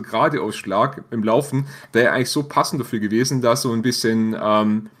dieser Geradeausschlag im Laufen wäre eigentlich so passend dafür gewesen, da so ein bisschen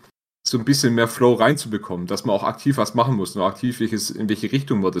mehr Flow reinzubekommen, dass man auch aktiv was machen muss, nur aktiv in welche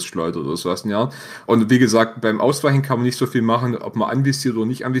Richtung man das schleudert oder sowas. Ja. Und wie gesagt, beim Ausweichen kann man nicht so viel machen, ob man anvisiert oder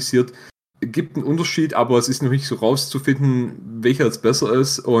nicht anvisiert. Gibt einen Unterschied, aber es ist noch nicht so rauszufinden, welcher jetzt besser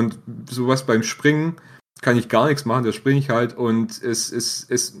ist. Und sowas beim Springen kann ich gar nichts machen, da springe ich halt. Und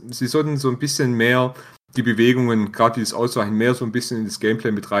sie sollten so ein bisschen mehr die Bewegungen, gerade wie das Ausweichen, mehr so ein bisschen in das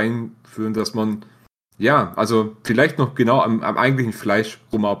Gameplay mit reinführen, dass man also vielleicht noch genau am eigentlichen Fleisch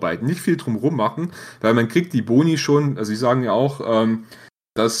rumarbeiten. Nicht viel drumrum machen, weil man kriegt die Boni schon, also sie sagen ja auch,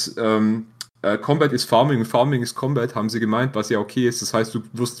 dass Combat ist Farming und Farming ist Combat, haben sie gemeint, was ja okay ist. Das heißt,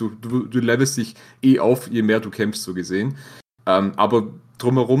 du levelst dich auf, je mehr du kämpfst, so gesehen. Aber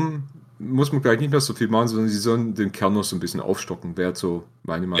drumherum muss man gleich nicht mehr so viel machen, sondern sie sollen den Kern noch so ein bisschen aufstocken, wäre so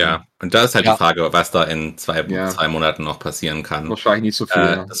meine Meinung. Ja, und da ist halt die Frage, was da in zwei Monaten noch passieren kann. Wahrscheinlich nicht so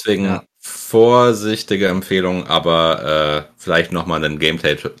viel. Deswegen vorsichtige Empfehlung, aber vielleicht nochmal ein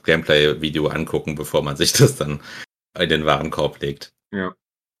Gameplay-Video angucken, bevor man sich das dann in den Warenkorb legt. Ja.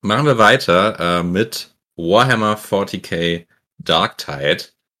 Machen wir weiter mit Warhammer 40k Darktide.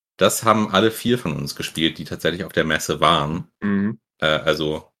 Das haben alle 4 von uns gespielt, die tatsächlich auf der Messe waren. Mhm.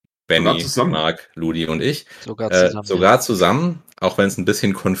 Also Benny, Marc, Ludi und ich. Sogar zusammen, auch wenn es ein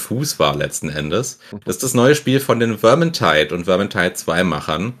bisschen konfus war letzten Endes. Das ist das neue Spiel von den Vermintide und Vermintide 2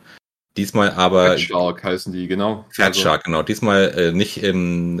 Machern. Diesmal aber... Fat Shark heißen die, genau. Fat Shark, genau. Diesmal nicht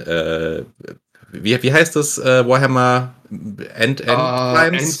im... Wie heißt das? Warhammer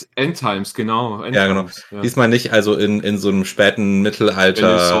Endtimes? Endtimes, genau. Ja, genau. Ja. Diesmal nicht also in so einem späten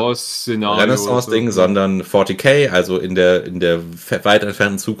Mittelalter Renaissance-Ding, sondern 40k, also in der weit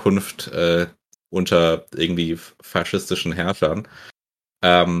entfernten Zukunft unter irgendwie faschistischen Herrschern.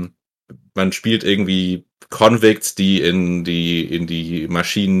 Man spielt irgendwie Convicts, die in die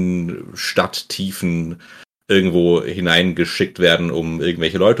Maschinenstadttiefen irgendwo hineingeschickt werden, um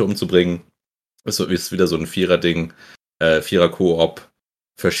irgendwelche Leute umzubringen. Ist wieder so ein Vierer-Ding, Vierer-Koop,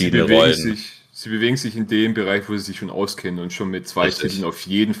 verschiedene Rollen. Sie bewegen sich in dem Bereich, wo sie sich schon auskennen und schon mit 2 Titeln auf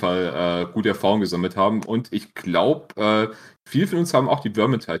jeden Fall gute Erfahrungen gesammelt haben. Und ich glaube, viele von uns haben auch die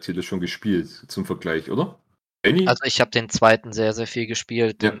Vermintide-Titel schon gespielt, zum Vergleich, oder? Benny? Also ich habe den zweiten sehr, sehr viel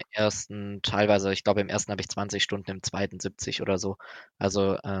gespielt. Ja. Im ersten teilweise, ich glaube im ersten habe ich 20 Stunden, im zweiten 70 oder so.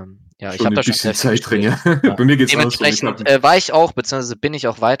 Also ja, ich habe da schon sehr viel Zeit drin, gespielt. ja. Bei mir geht's Dementsprechend war ich auch, beziehungsweise bin ich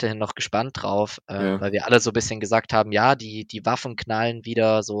auch weiterhin noch gespannt drauf, weil wir alle so ein bisschen gesagt haben, ja, die Waffen knallen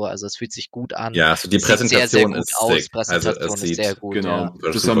wieder so, also es fühlt sich gut an. Ja, also die Es sieht sehr, sehr Präsentation gut ist aus. sick. Präsentation Also ist sehr gut, genau, ja.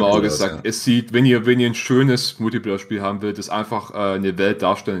 das super haben wir auch cool gesagt. aus, ja. Es sieht, wenn ihr ein schönes Multiplayer-Spiel haben wollt, das einfach eine Welt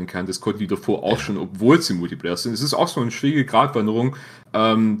darstellen kann, das konnten die davor auch schon, obwohl sie Multiplayer sind. Es ist auch so eine schwierige Gratwanderung.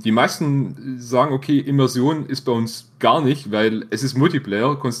 Die meisten sagen, okay, Immersion ist bei uns gar nicht, weil es ist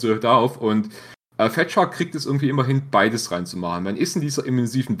Multiplayer, konzentriert euch darauf, und Fat Shark kriegt es irgendwie immer hin, beides reinzumachen. Man ist in dieser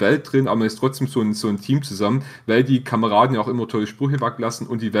immersiven Welt drin, aber man ist trotzdem so ein Team zusammen, weil die Kameraden ja auch immer tolle Sprüche wachsen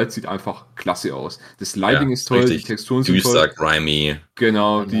und die Welt sieht einfach klasse aus. Das Lighting ist toll, die Texturen sind toll. Düster, grimy.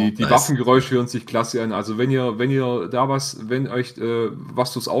 Genau, die Nice. Waffengeräusche hören sich klasse an. Also wenn ihr da wenn euch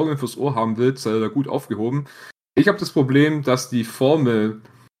was fürs Auge und fürs Ohr haben wollt, seid ihr da gut aufgehoben. Ich habe das Problem, dass die Formel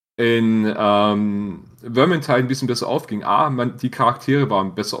in Vermintide ein bisschen besser aufging. Die Charaktere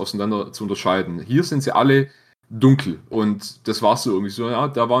waren besser auseinander zu unterscheiden. Hier sind sie alle dunkel und das war so irgendwie so, ja,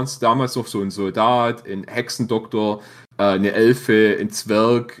 da waren es damals noch so ein Soldat, ein Hexendoktor, eine Elfe, ein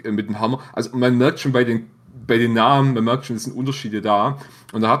Zwerg mit einem Hammer. Also man merkt schon bei den Namen, man merkt schon, es sind Unterschiede da.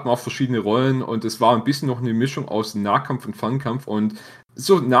 Und da hat man auch verschiedene Rollen und es war ein bisschen noch eine Mischung aus Nahkampf und Fernkampf. Und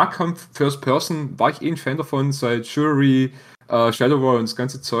so Nahkampf, First Person, war ich ein Fan davon, seit Chivalry, Shadow War und das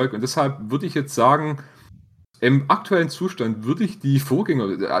ganze Zeug. Und deshalb würde ich jetzt sagen, im aktuellen Zustand würde ich die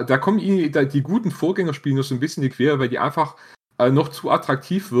Vorgänger, da kommen ihnen die guten Vorgängerspiele noch so ein bisschen in die Quere, weil die einfach noch zu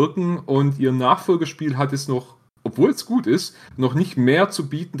attraktiv wirken und ihr Nachfolgespiel hat es noch, obwohl es gut ist, noch nicht mehr zu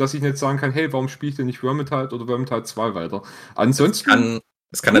bieten, dass ich nicht sagen kann, hey, warum spiele ich denn nicht Vermintide oder Vermintide 2 weiter? Ansonsten...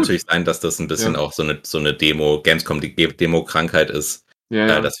 Es kann natürlich sein, dass das ein bisschen auch so eine Demo, Gamescom-Demo-Krankheit ist,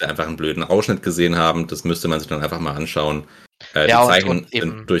 dass wir einfach einen blöden Ausschnitt gesehen haben. Das müsste man sich dann einfach mal anschauen. Die Zeichen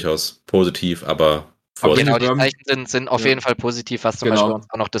sind durchaus positiv, aber genau, die Zeichen sind auf jeden Fall positiv, was zum Beispiel uns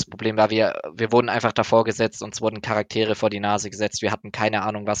auch noch das Problem war. Wir wurden einfach davor gesetzt, uns wurden Charaktere vor die Nase gesetzt. Wir hatten keine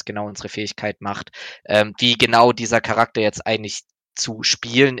Ahnung, was genau unsere Fähigkeit macht, wie genau dieser Charakter jetzt eigentlich zu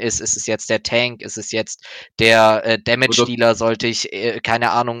spielen ist. Ist es jetzt der Tank? Ist es jetzt der Damage-Dealer? Sollte ich,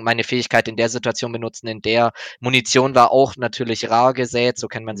 keine Ahnung, meine Fähigkeit in der Situation benutzen, in der Munition war auch natürlich rar gesät, so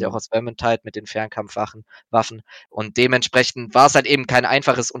kennt man sie auch aus Vermintide mit den Fernkampfwaffen. Und dementsprechend war es halt eben kein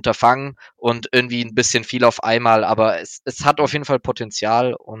einfaches Unterfangen und irgendwie ein bisschen viel auf einmal, aber es hat auf jeden Fall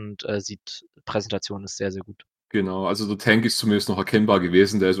Potenzial und Präsentation ist sehr, sehr gut. Genau, also der Tank ist zumindest noch erkennbar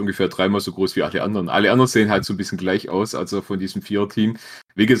gewesen, der ist ungefähr 3-mal so groß wie alle anderen. Alle anderen sehen halt so ein bisschen gleich aus, also von diesem 4er-Team.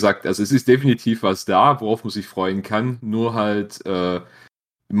 Wie gesagt, also es ist definitiv was da, worauf man sich freuen kann, nur halt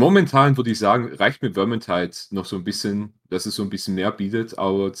momentan würde ich sagen, reicht mit Vermintide noch so ein bisschen, dass es so ein bisschen mehr bietet,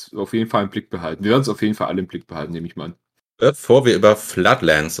 aber auf jeden Fall im Blick behalten. Wir werden es auf jeden Fall alle im Blick behalten, nehme ich mal an. Bevor wir über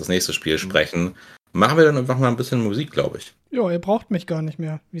Floodlands, das nächste Spiel, sprechen, machen wir dann einfach mal ein bisschen Musik, glaube ich. Ja, ihr braucht mich gar nicht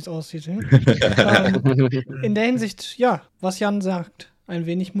mehr, wie es aussieht. In der Hinsicht, ja, was Jan sagt, ein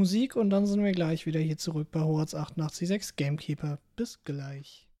wenig Musik und dann sind wir gleich wieder hier zurück bei Horaz 88.6 Gamekeeper. Bis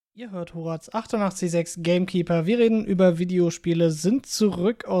gleich. Ihr hört Horaz 88.6 Gamekeeper. Wir reden über Videospiele, sind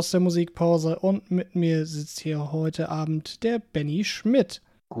zurück aus der Musikpause und mit mir sitzt hier heute Abend der Benny Schmidt.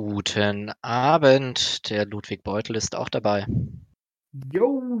 Guten Abend, der Ludwig Beutel ist auch dabei.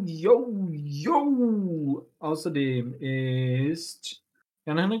 Yo. Außerdem ist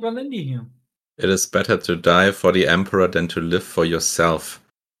Jan-Henrik Valendi hier. It is better to die for the Emperor than to live for yourself.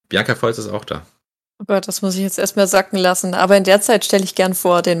 Bianca Volz ist auch da. Oh Gott, das muss ich jetzt erstmal sacken lassen. Aber in der Zeit stelle ich gern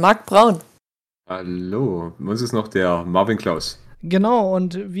vor den Marc Braun. Hallo, bei uns ist noch der Marvin Klaus. Genau,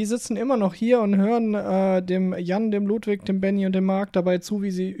 und wir sitzen immer noch hier und hören dem Jan, dem Ludwig, dem Benny und dem Marc dabei zu,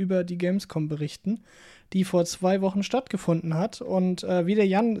 wie sie über die Gamescom berichten, die vor 2 Wochen stattgefunden hat. Und wie der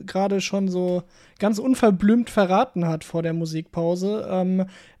Jan gerade schon so ganz unverblümt verraten hat vor der Musikpause,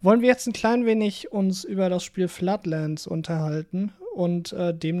 wollen wir jetzt ein klein wenig uns über das Spiel Floodlands unterhalten. Und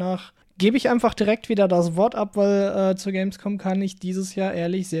demnach gebe ich einfach direkt wieder das Wort ab, weil zur Gamescom kann ich dieses Jahr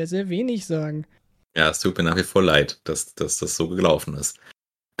ehrlich sehr, sehr wenig sagen. Ja, es tut mir nach wie vor leid, dass das so gelaufen ist.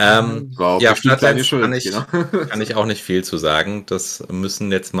 Floodlands kann ich auch nicht viel zu sagen. Das müssen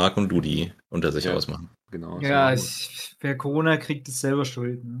jetzt Marc und Dudi unter sich ausmachen. Genau. Ja, wer Corona kriegt, ist selber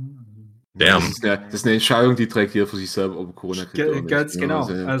schuld. Ne? Das ist eine Entscheidung, die trägt jeder für sich selber, ob Corona kriegt oder nicht. Ganz genau.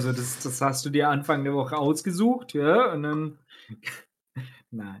 Also das hast du dir Anfang der Woche ausgesucht, ja, und dann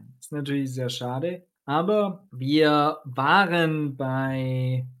nein, ist natürlich sehr schade. Aber wir waren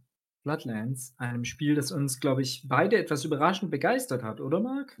bei Floodlands, einem Spiel, das uns, glaube ich, beide etwas überraschend begeistert hat, oder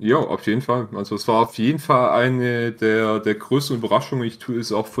Marc? Ja, auf jeden Fall. Also es war auf jeden Fall eine der größten Überraschungen. Ich tue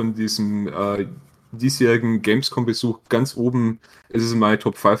es auch von diesem diesjährigen Gamescom-Besuch ganz oben, ist es in meiner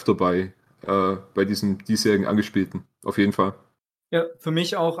Top 5 dabei, bei diesem diesjährigen Angespielten. Auf jeden Fall. Ja, für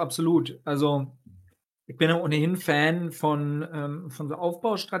mich auch absolut. Also ich bin ja ohnehin Fan von so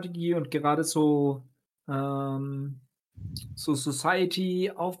Aufbaustrategie und gerade so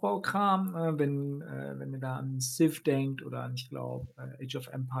Society-Aufbaukram, wenn ihr da an Civ denkt oder an, ich glaube, Age of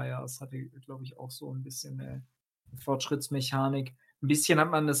Empires hatte, glaube ich, auch so ein bisschen eine Fortschrittsmechanik. Ein bisschen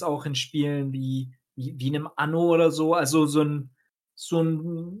hat man das auch in Spielen wie einem Anno oder so, also so ein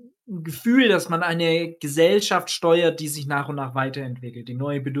Gefühl, dass man eine Gesellschaft steuert, die sich nach und nach weiterentwickelt, die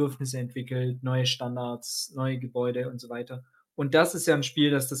neue Bedürfnisse entwickelt, neue Standards, neue Gebäude und so weiter. Und das ist ja ein Spiel,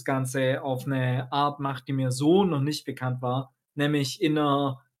 das das Ganze auf eine Art macht, die mir so noch nicht bekannt war, nämlich in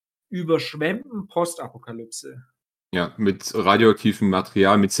einer überschwemmten Postapokalypse. Ja, mit radioaktivem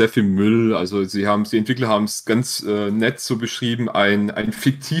Material, mit sehr viel Müll. Also die Entwickler haben es ganz nett so beschrieben, ein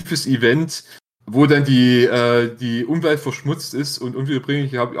fiktives Event, wo dann die Umwelt verschmutzt ist und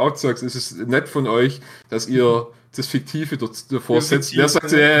unwiederbringlich. Ich habe auch gesagt, es ist nett von euch, dass ihr das Fiktive davor setzt.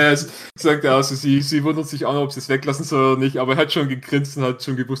 Der sagt also, sie wundert sich auch noch, ob sie es weglassen soll oder nicht, aber er hat schon gegrinst und hat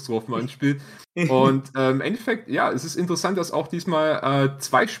schon gewusst, worauf man anspielt. Und im Endeffekt, ja, es ist interessant, dass auch diesmal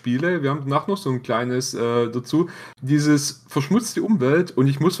 2 Spiele, wir haben danach noch so ein kleines dazu, dieses verschmutzte Umwelt und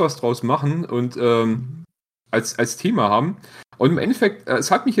ich muss was draus machen und als Thema haben. Und im Endeffekt,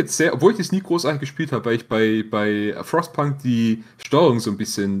 es hat mich jetzt sehr, obwohl ich das nie großartig gespielt habe, weil ich bei Frostpunk die Steuerung so ein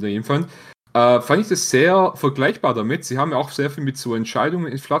bisschen daneben fand ich das sehr vergleichbar damit. Sie haben ja auch sehr viel mit so Entscheidungen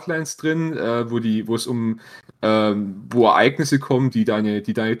in Floodlands drin, wo es um wo Ereignisse kommen, die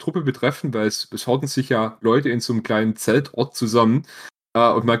deine Truppe betreffen, weil es horten sich ja Leute in so einem kleinen Zeltort zusammen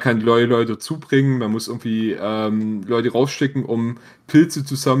und man kann Leute dazu bringen, man muss irgendwie Leute rausschicken, um Pilze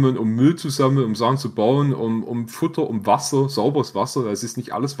zu sammeln, um Müll zu sammeln, um Sachen zu bauen, um Futter, um Wasser, sauberes Wasser, es ist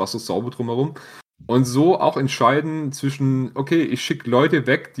nicht alles Wasser sauber drumherum. Und so auch entscheiden zwischen, okay, ich schicke Leute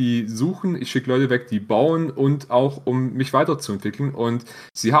weg, die suchen, ich schicke Leute weg, die bauen und auch, um mich weiterzuentwickeln. Und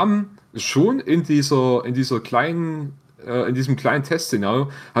sie haben schon in diesem kleinen Testszenario,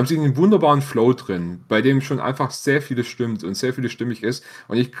 haben sie einen wunderbaren Flow drin, bei dem schon einfach sehr vieles stimmt und sehr vieles stimmig ist.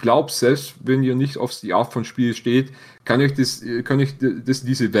 Und ich glaube, selbst wenn ihr nicht auf die Art von Spiel steht, kann ich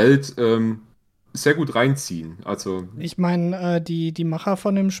diese Welt sehr gut reinziehen. Also ich meine, die Macher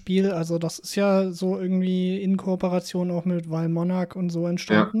von dem Spiel, also das ist ja so irgendwie in Kooperation auch mit Val Monarch und so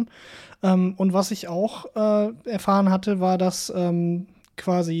entstanden. Ja. Und was ich auch erfahren hatte, war, dass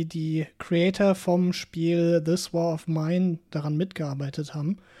quasi die Creator vom Spiel This War of Mine daran mitgearbeitet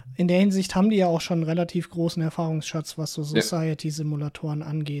haben. In der Hinsicht haben die ja auch schon einen relativ großen Erfahrungsschatz, was so Society-Simulatoren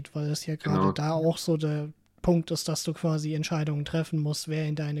angeht, weil es ja gerade da auch so der Punkt ist, dass du quasi Entscheidungen treffen musst, wer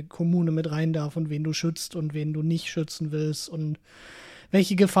in deine Kommune mit rein darf und wen du schützt und wen du nicht schützen willst und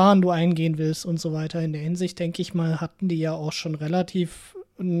welche Gefahren du eingehen willst und so weiter. In der Hinsicht, denke ich mal, hatten die ja auch schon relativ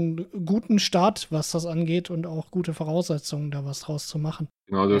einen guten Start, was das angeht und auch gute Voraussetzungen, da was draus zu machen.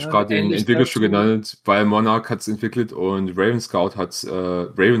 Genau, du hast gerade den Entwickler schon genannt, weil Monarch hat es entwickelt und Ravenscourt hat es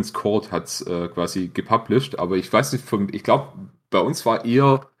quasi gepublished, aber ich weiß nicht, ich glaube, bei uns war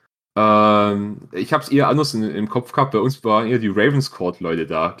eher ich habe es eher anders im Kopf gehabt. Bei uns waren eher die Ravenscourt-Leute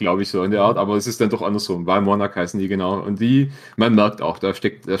da, glaube ich, so in der Art. Aber es ist dann doch andersrum, weil Monarch heißen die genau. Und man merkt auch, da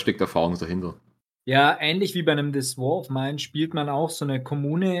steckt Erfahrung dahinter. Ja, ähnlich wie bei einem This War of Mine spielt man auch so eine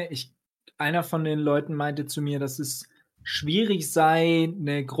Kommune. Einer von den Leuten meinte zu mir, dass es schwierig sei,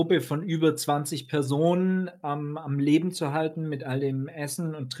 eine Gruppe von über 20 Personen am Leben zu halten mit all dem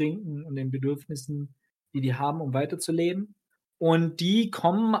Essen und Trinken und den Bedürfnissen, die haben, um weiterzuleben. Und die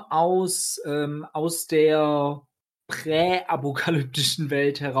kommen aus der präapokalyptischen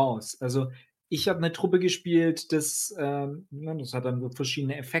Welt heraus. Also ich habe eine Truppe gespielt, das hat dann so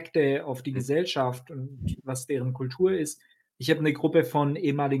verschiedene Effekte auf die Gesellschaft und was deren Kultur ist. Ich habe eine Gruppe von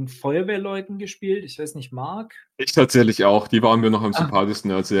ehemaligen Feuerwehrleuten gespielt. Ich weiß nicht, Marc? Ich tatsächlich auch. Die waren mir noch am sympathischsten.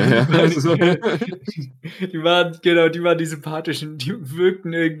 Die waren die sympathischen. Die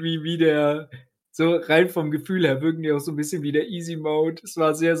wirkten irgendwie wie so rein vom Gefühl her wirken die auch so ein bisschen wie der Easy Mode. Es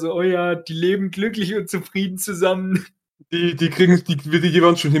war sehr so, oh ja, die leben glücklich und zufrieden zusammen. Die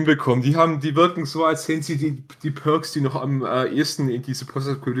werden schon hinbekommen. Die wirken so, als hätten sie die Perks, die noch am ehesten in diese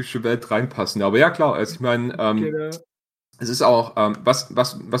postapokalyptische Welt reinpassen. Aber ja, klar, also ich meine, es ist auch,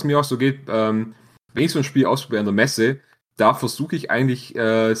 was mir auch so geht, wenn ich so ein Spiel ausprobiere an der Messe, da versuche ich eigentlich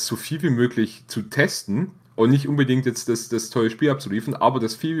so viel wie möglich zu testen und nicht unbedingt jetzt das tolle Spiel abzuliefern, aber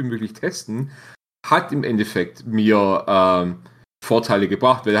das viel wie möglich testen hat im Endeffekt mir Vorteile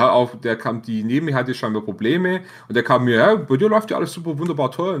gebracht, weil der kam, die neben mir hatte scheinbar Probleme und der kam mir, ja, bei dir läuft ja alles super,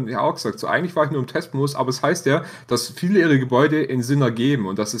 wunderbar, toll. Und ich habe auch gesagt, so eigentlich war ich nur im Testmodus, aber es heißt ja, dass viele ihre Gebäude in Sinn ergeben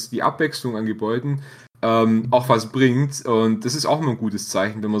und dass es die Abwechslung an Gebäuden auch was bringt. Und das ist auch immer ein gutes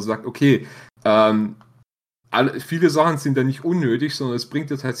Zeichen, wenn man sagt, okay, viele Sachen sind da nicht unnötig, sondern es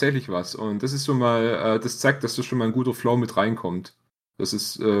bringt dir tatsächlich was. Und das ist schon mal, das zeigt, dass da schon mal ein guter Flow mit reinkommt. Das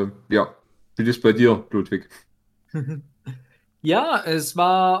ist, wie ist bei dir, Ludwig? Ja, es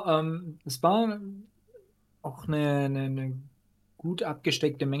war auch eine gut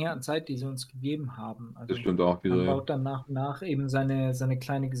abgesteckte Menge an Zeit, die sie uns gegeben haben. Also Das stimmt auch wieder. Man baut dann nach und nach eben seine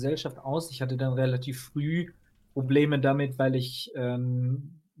kleine Gesellschaft aus. Ich hatte dann relativ früh Probleme damit, weil es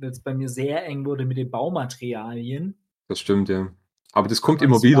bei mir sehr eng wurde mit den Baumaterialien. Das stimmt, ja. Aber das kommt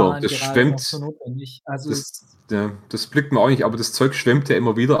immer wieder. Das schwemmt. So also das blickt man auch nicht, aber das Zeug schwemmt ja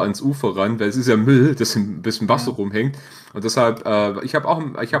immer wieder ans Ufer ran, weil es ist ja Müll, das ein bisschen Wasser rumhängt. Und deshalb, ich habe auch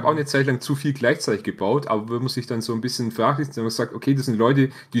eine Zeit lang zu viel gleichzeitig gebaut, aber wenn man sich dann so ein bisschen vernachlässigt, wenn man sagt, okay, das sind Leute,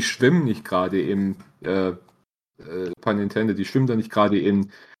 die schwimmen nicht gerade im Pun intended, die schwimmen da nicht gerade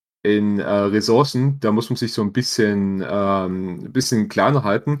in Ressourcen, da muss man sich so ein bisschen kleiner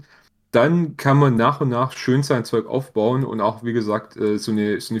halten. Dann kann man nach und nach schön sein Zeug aufbauen und auch, wie gesagt, so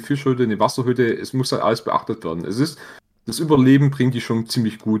eine Fischhütte, eine Wasserhütte, es muss halt alles beachtet werden. Das Überleben bringt die schon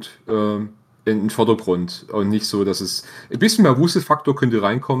ziemlich gut in den Vordergrund und nicht so, dass es ein bisschen mehr Wuselfaktor könnte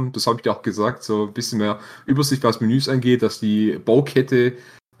reinkommen, das habe ich dir auch gesagt, so ein bisschen mehr Übersicht, was Menüs angeht, dass die Baukette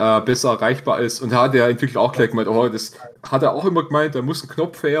besser erreichbar ist. Und da hat der Entwickler auch gleich gemeint, das hat er auch immer gemeint, da muss ein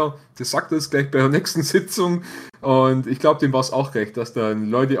Knopf her, das sagt er jetzt gleich bei der nächsten Sitzung. Und ich glaube, dem war es auch recht, dass dann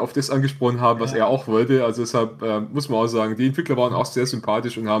Leute auf das angesprochen haben, was er auch wollte. Also deshalb muss man auch sagen, die Entwickler waren auch sehr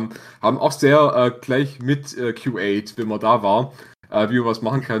sympathisch und haben auch sehr gleich mit Q8, wenn man da war, wie man was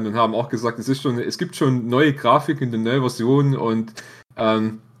machen kann und haben auch gesagt, es gibt schon neue Grafiken, eine neue Version und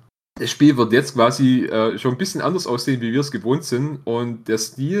das Spiel wird jetzt quasi schon ein bisschen anders aussehen, wie wir es gewohnt sind. Und der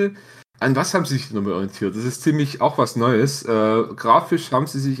Stil, an was haben sie sich nochmal orientiert? Das ist ziemlich auch was Neues. Grafisch haben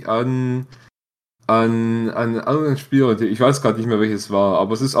sie sich an anderen Spielen orientiert. Ich weiß gerade nicht mehr, welches war,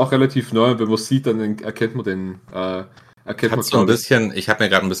 aber es ist auch relativ neu. Wenn man es sieht, dann erkennt man den. Hat so ein bisschen, ich habe mir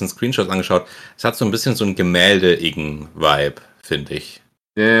gerade ein bisschen Screenshots angeschaut. Es hat so ein bisschen so ein Gemälde-Igen-Vibe, finde ich.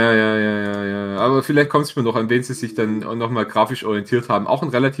 Ja. Aber vielleicht kommt es mir noch, an wen sie sich dann auch nochmal grafisch orientiert haben. Auch ein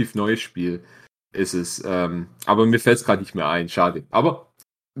relativ neues Spiel ist es. Aber mir fällt es gerade nicht mehr ein. Schade. Aber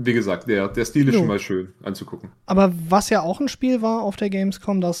wie gesagt, der Stil ist schon mal schön anzugucken. Aber was ja auch ein Spiel war auf der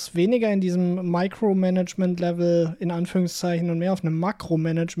Gamescom, das weniger in diesem Micromanagement-Level in Anführungszeichen und mehr auf einem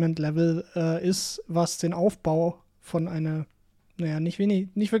Makromanagement-Level ist, was den Aufbau von einer nicht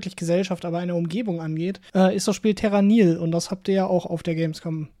wirklich Gesellschaft, aber eine Umgebung angeht, ist das Spiel Terra Nil. Und das habt ihr ja auch auf der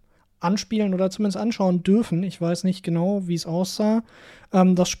Gamescom anspielen oder zumindest anschauen dürfen. Ich weiß nicht genau, wie es aussah.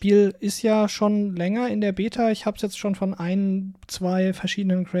 Das Spiel ist ja schon länger in der Beta. Ich habe es jetzt schon von 2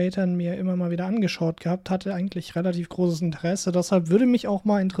 verschiedenen Creatoren mir immer mal wieder angeschaut gehabt. Hatte eigentlich relativ großes Interesse. Deshalb würde mich auch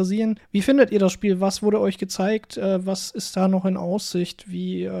mal interessieren, wie findet ihr das Spiel? Was wurde euch gezeigt? Was ist da noch in Aussicht?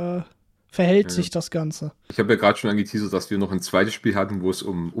 Wie verhält sich das Ganze? Ich habe ja gerade schon angeteasert, dass wir noch ein zweites Spiel hatten, wo es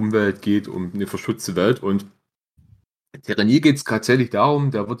um Umwelt geht, um eine verschützte Welt. Und Terra Nil geht es tatsächlich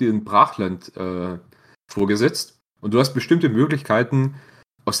darum, da wird dir ein Brachland vorgesetzt. Und du hast bestimmte Möglichkeiten,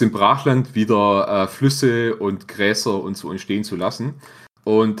 aus dem Brachland wieder Flüsse und Gräser und so entstehen zu lassen.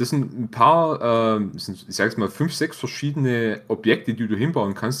 Und das sind ein paar, ich sage jetzt mal 5, 6 verschiedene Objekte, die du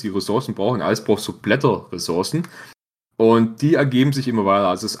hinbauen kannst, die Ressourcen brauchen. Alles brauchst du Blätterressourcen. Und die ergeben sich immer weiter.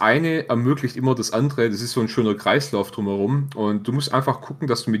 Also das eine ermöglicht immer das andere. Das ist so ein schöner Kreislauf drumherum. Und du musst einfach gucken,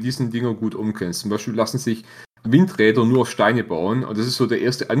 dass du mit diesen Dingen gut umkennst. Zum Beispiel lassen sich Windräder nur auf Steine bauen. Und das ist so der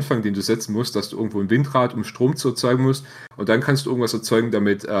erste Anfang, den du setzen musst, dass du irgendwo ein Windrad, um Strom zu erzeugen musst. Und dann kannst du irgendwas erzeugen,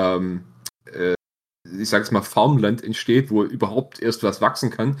 damit, ich sage es mal, Farmland entsteht, wo überhaupt erst was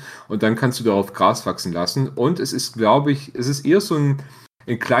wachsen kann. Und dann kannst du darauf Gras wachsen lassen. Und es ist, glaube ich, eher so ein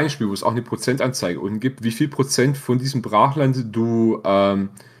kleines Spiel, wo es auch eine Prozentanzeige unten gibt, wie viel Prozent von diesem Brachland du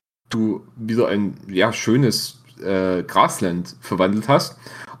wieder ein schönes Grasland verwandelt hast.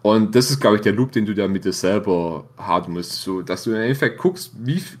 Und das ist, glaube ich, der Loop, den du da mit dir selber haben musst. So, dass du im Endeffekt guckst,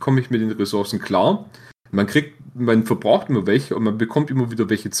 wie komme ich mit den Ressourcen klar. Man verbraucht immer welche und man bekommt immer wieder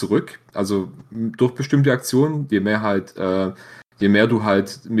welche zurück. Also durch bestimmte Aktionen, je mehr du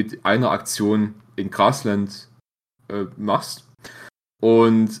halt mit einer Aktion in Grasland machst.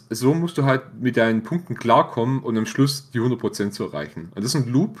 Und so musst du halt mit deinen Punkten klarkommen und am Schluss die 100% zu erreichen. Und das ist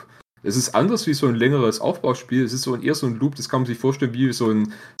ein Loop. Es ist anders wie so ein längeres Aufbauspiel. Es ist eher so ein Loop, das kann man sich vorstellen wie so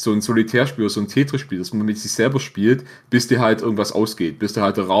ein Solitärspiel oder so ein Tetris-Spiel, das man mit sich selber spielt, bis dir halt irgendwas ausgeht. Bis dir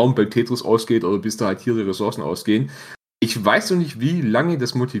halt der Raum beim Tetris ausgeht oder bis da halt hier die Ressourcen ausgehen. Ich weiß noch nicht, wie lange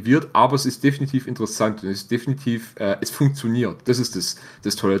das motiviert, aber es ist definitiv interessant und es ist definitiv, es funktioniert. Das ist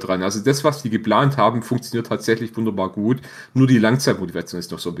das Tolle dran. Also das, was die geplant haben, funktioniert tatsächlich wunderbar gut. Nur die Langzeitmotivation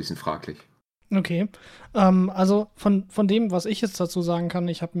ist noch so ein bisschen fraglich. Okay. Also von dem, was ich jetzt dazu sagen kann,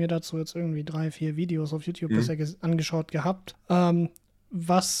 ich habe mir dazu jetzt irgendwie 3-4 Videos auf YouTube bisher angeschaut gehabt.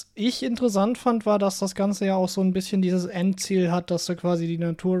 Was ich interessant fand, war, dass das Ganze ja auch so ein bisschen dieses Endziel hat, dass du quasi die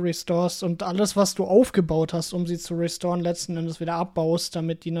Natur restorest und alles, was du aufgebaut hast, um sie zu restoren, letzten Endes wieder abbaust,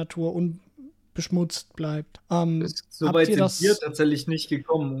 damit die Natur unbeschmutzt bleibt. So weit sind wir tatsächlich nicht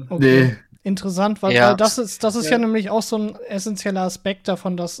gekommen. Okay. Nee. Interessant, weil das ist ja nämlich auch so ein essentieller Aspekt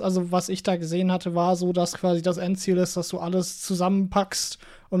davon, dass, also was ich da gesehen hatte, war so, dass quasi das Endziel ist, dass du alles zusammenpackst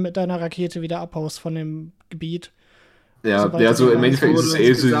und mit deiner Rakete wieder abhaust von dem Gebiet. Ja, so im Endeffekt ist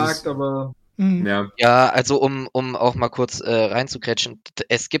es so gesagt, aber Ja, also um auch mal kurz reinzugrätschen,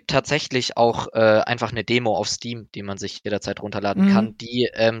 es gibt tatsächlich auch einfach eine Demo auf Steam, die man sich jederzeit runterladen kann, die,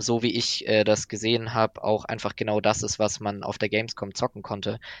 so wie ich das gesehen habe, auch einfach genau das ist, was man auf der Gamescom zocken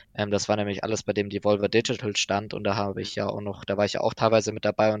konnte. Das war nämlich alles bei dem Devolver Digital stand und da war ich ja auch teilweise mit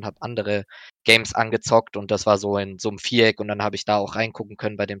dabei und habe andere Games angezockt und das war so in so einem Viereck und dann habe ich da auch reingucken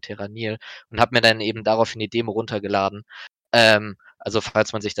können bei dem Terranil und habe mir dann eben daraufhin die Demo runtergeladen. Also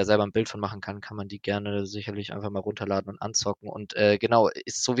falls man sich da selber ein Bild von machen kann, kann man die gerne sicherlich einfach mal runterladen und anzocken. Und genau,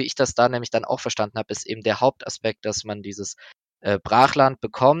 ist so wie ich das da nämlich dann auch verstanden habe, ist eben der Hauptaspekt, dass man dieses Brachland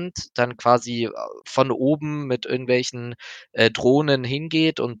bekommt, dann quasi von oben mit irgendwelchen Drohnen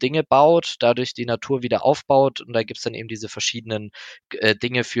hingeht und Dinge baut, dadurch die Natur wieder aufbaut und da gibt's dann eben diese verschiedenen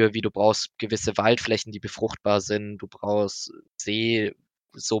Dinge für, wie du brauchst gewisse Waldflächen, die befruchtbar sind, du brauchst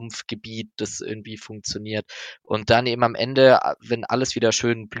Sumpfgebiet, das irgendwie funktioniert. Und dann eben am Ende, wenn alles wieder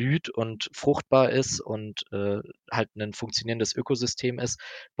schön blüht und fruchtbar ist und halt ein funktionierendes Ökosystem ist,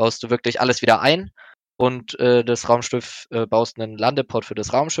 baust du wirklich alles wieder ein und das Raumschiff baust einen Landeport für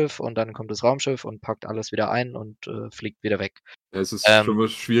das Raumschiff und dann kommt das Raumschiff und packt alles wieder ein und fliegt wieder weg. Ja, es ist schon mal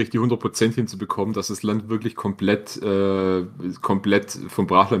schwierig, die 100% hinzubekommen, dass das Land wirklich komplett vom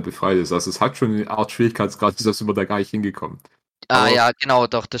Brachland befreit ist. Also es hat schon eine Art Schwierigkeitsgrad, da sind wir da gar nicht hingekommen. Ja, genau,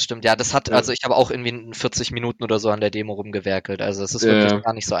 doch, das stimmt. Ja, das hat, also ich habe auch irgendwie 40 Minuten oder so an der Demo rumgewerkelt. Also es ist wirklich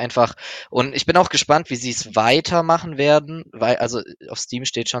gar nicht so einfach. Und ich bin auch gespannt, wie sie es weitermachen werden, weil, also auf Steam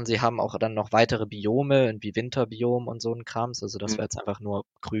steht schon, sie haben auch dann noch weitere Biome, irgendwie Winterbiom und so ein Krams. Also das wäre jetzt einfach nur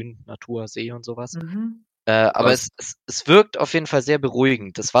Grün, Natur, See und sowas. Aber es wirkt auf jeden Fall sehr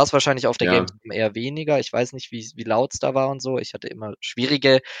beruhigend. Das war es wahrscheinlich auf der Gamescom eher weniger. Ich weiß nicht, wie laut es da war und so. Ich hatte immer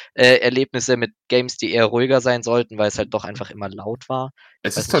schwierige Erlebnisse mit Games, die eher ruhiger sein sollten, weil es halt doch einfach immer laut war.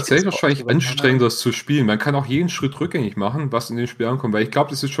 Es ist tatsächlich wahrscheinlich anstrengender, das zu spielen. Man kann auch jeden Schritt rückgängig machen, was in den Spiel ankommt, weil ich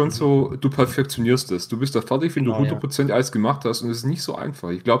glaube, das ist schon so, du perfektionierst es. Du bist da fertig, wenn du 100% alles gemacht hast und es ist nicht so einfach.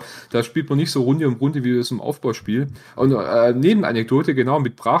 Ich glaube, da spielt man nicht so Runde um Runde, wie das im Aufbauspiel. Und Nebenanekdote, genau,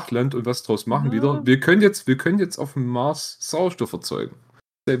 mit Brachland und was draus machen wieder. Wir können jetzt auf dem Mars Sauerstoff erzeugen.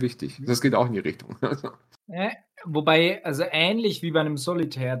 Sehr wichtig. Das geht auch in die Richtung. Wobei, also ähnlich wie bei einem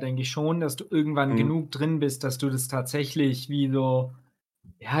Solitär, denke ich schon, dass du irgendwann genug drin bist, dass du das tatsächlich wie so.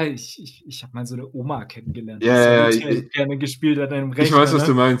 Ja, ich habe mal so eine Oma kennengelernt, die Solitär gerne gespielt hat an einem Rechner. Ich weiß, was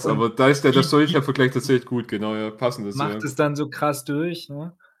du meinst, aber da ist der Solitär-Vergleich tatsächlich gut, genau, ja, passendes. Macht es dann so krass durch,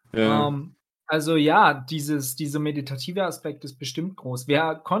 ne? Ja. Also ja, dieser meditative Aspekt ist bestimmt groß.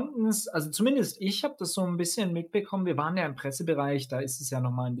 Wir konnten es, also zumindest ich habe das so ein bisschen mitbekommen, wir waren ja im Pressebereich, da ist es ja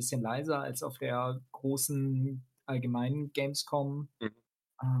nochmal ein bisschen leiser als auf der großen allgemeinen Gamescom.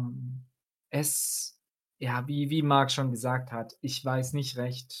 Wie Marc schon gesagt hat, ich weiß nicht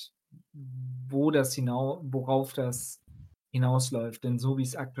recht, worauf das hinausläuft, denn so wie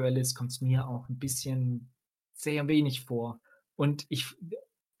es aktuell ist, kommt es mir auch ein bisschen sehr wenig vor. Und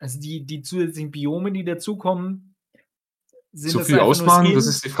also die zusätzlichen Biome, die dazukommen, sind so das viel ausmachen, das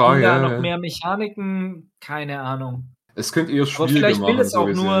ist die Frage. Ja, noch mehr Mechaniken, keine Ahnung. Es könnte eher schwieriger aber vielleicht machen. will es auch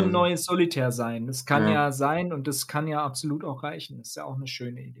nur ein neues Solitär sein. Das kann ja sein und das kann ja absolut auch reichen. Das ist ja auch eine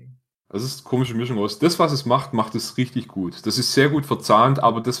schöne Idee. Das ist eine komische Mischung aus. Das, was es macht es richtig gut. Das ist sehr gut verzahnt,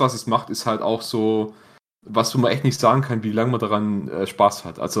 aber das, was es macht, ist halt auch so, was man echt nicht sagen kann, wie lange man daran Spaß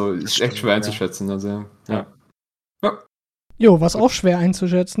hat. Also ist echt schwer einzuschätzen. Also, ja. Jo, was auch schwer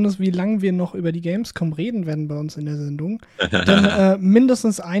einzuschätzen ist, wie lange wir noch über die Gamescom reden werden bei uns in der Sendung. Denn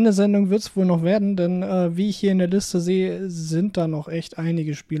mindestens eine Sendung wird es wohl noch werden, denn wie ich hier in der Liste sehe, sind da noch echt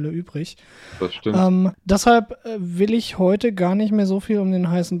einige Spiele übrig. Das stimmt. Deshalb will ich heute gar nicht mehr so viel um den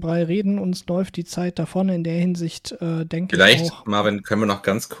heißen Brei reden. Uns läuft die Zeit davon. In der Hinsicht denke ich auch... Vielleicht, Marvin, können wir noch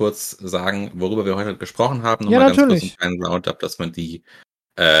ganz kurz sagen, worüber wir heute gesprochen haben. Ja, ganz natürlich. Kurz einen kleinen Roundup, dass man die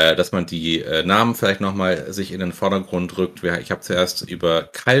Namen vielleicht nochmal sich in den Vordergrund rückt. Ich habe zuerst über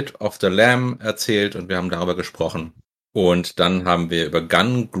Cult of the Lamb erzählt und wir haben darüber gesprochen, Und dann haben wir über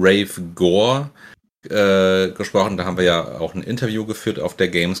Gungrave Gore gesprochen. Da haben wir ja auch ein Interview geführt auf der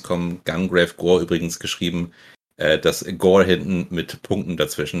Gamescom. Gungrave Gore übrigens geschrieben, das Gore hinten mit Punkten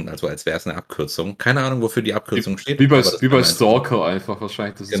dazwischen, also als wäre es eine Abkürzung. Keine Ahnung, wofür die Abkürzung steht. Wie bei Stalker einfach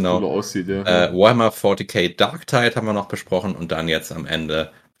wahrscheinlich, dass genau. Es cooler aussieht. Ja. Warhammer 40k Darktide haben wir noch besprochen und dann jetzt am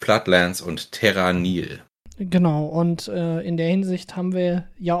Ende Floodlands und Terra Nil. Genau, und in der Hinsicht haben wir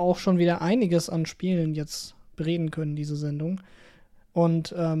ja auch schon wieder einiges an Spielen jetzt bereden können, diese Sendung.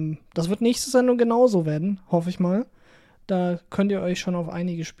 Und das wird nächste Sendung genauso werden, hoffe ich mal. Da könnt ihr euch schon auf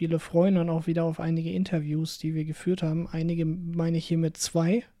einige Spiele freuen und auch wieder auf einige Interviews, die wir geführt haben. Einige meine ich hier mit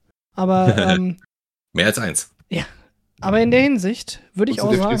 2. Aber mehr als 1. Ja. Aber in der Hinsicht würde ich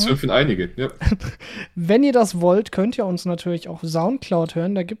auch sagen, für einige. Ja. Wenn ihr das wollt, könnt ihr uns natürlich auf Soundcloud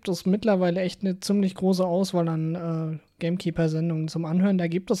hören. Da gibt es mittlerweile echt eine ziemlich große Auswahl an Gamekeeper-Sendungen zum Anhören. Da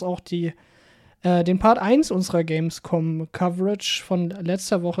gibt es auch den Part 1 unserer Gamescom-Coverage von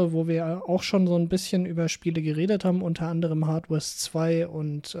letzter Woche, wo wir auch schon so ein bisschen über Spiele geredet haben, unter anderem Hard West 2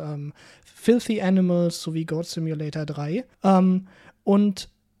 und Filthy Animals sowie Goat Simulator 3. Und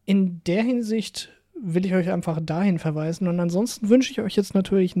in der Hinsicht will ich euch einfach dahin verweisen. Und ansonsten wünsche ich euch jetzt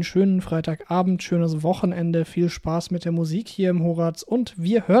natürlich einen schönen Freitagabend, schönes Wochenende, viel Spaß mit der Musik hier im Horaz. Und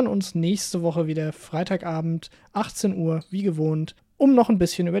wir hören uns nächste Woche wieder Freitagabend, 18 Uhr, wie gewohnt, um noch ein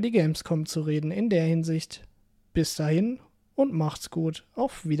bisschen über die Gamescom zu reden. In der Hinsicht, bis dahin und macht's gut.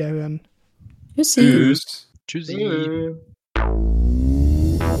 Auf Wiederhören. Tschüssi. Tschüssi.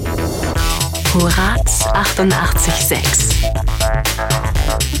 Horaz 88.6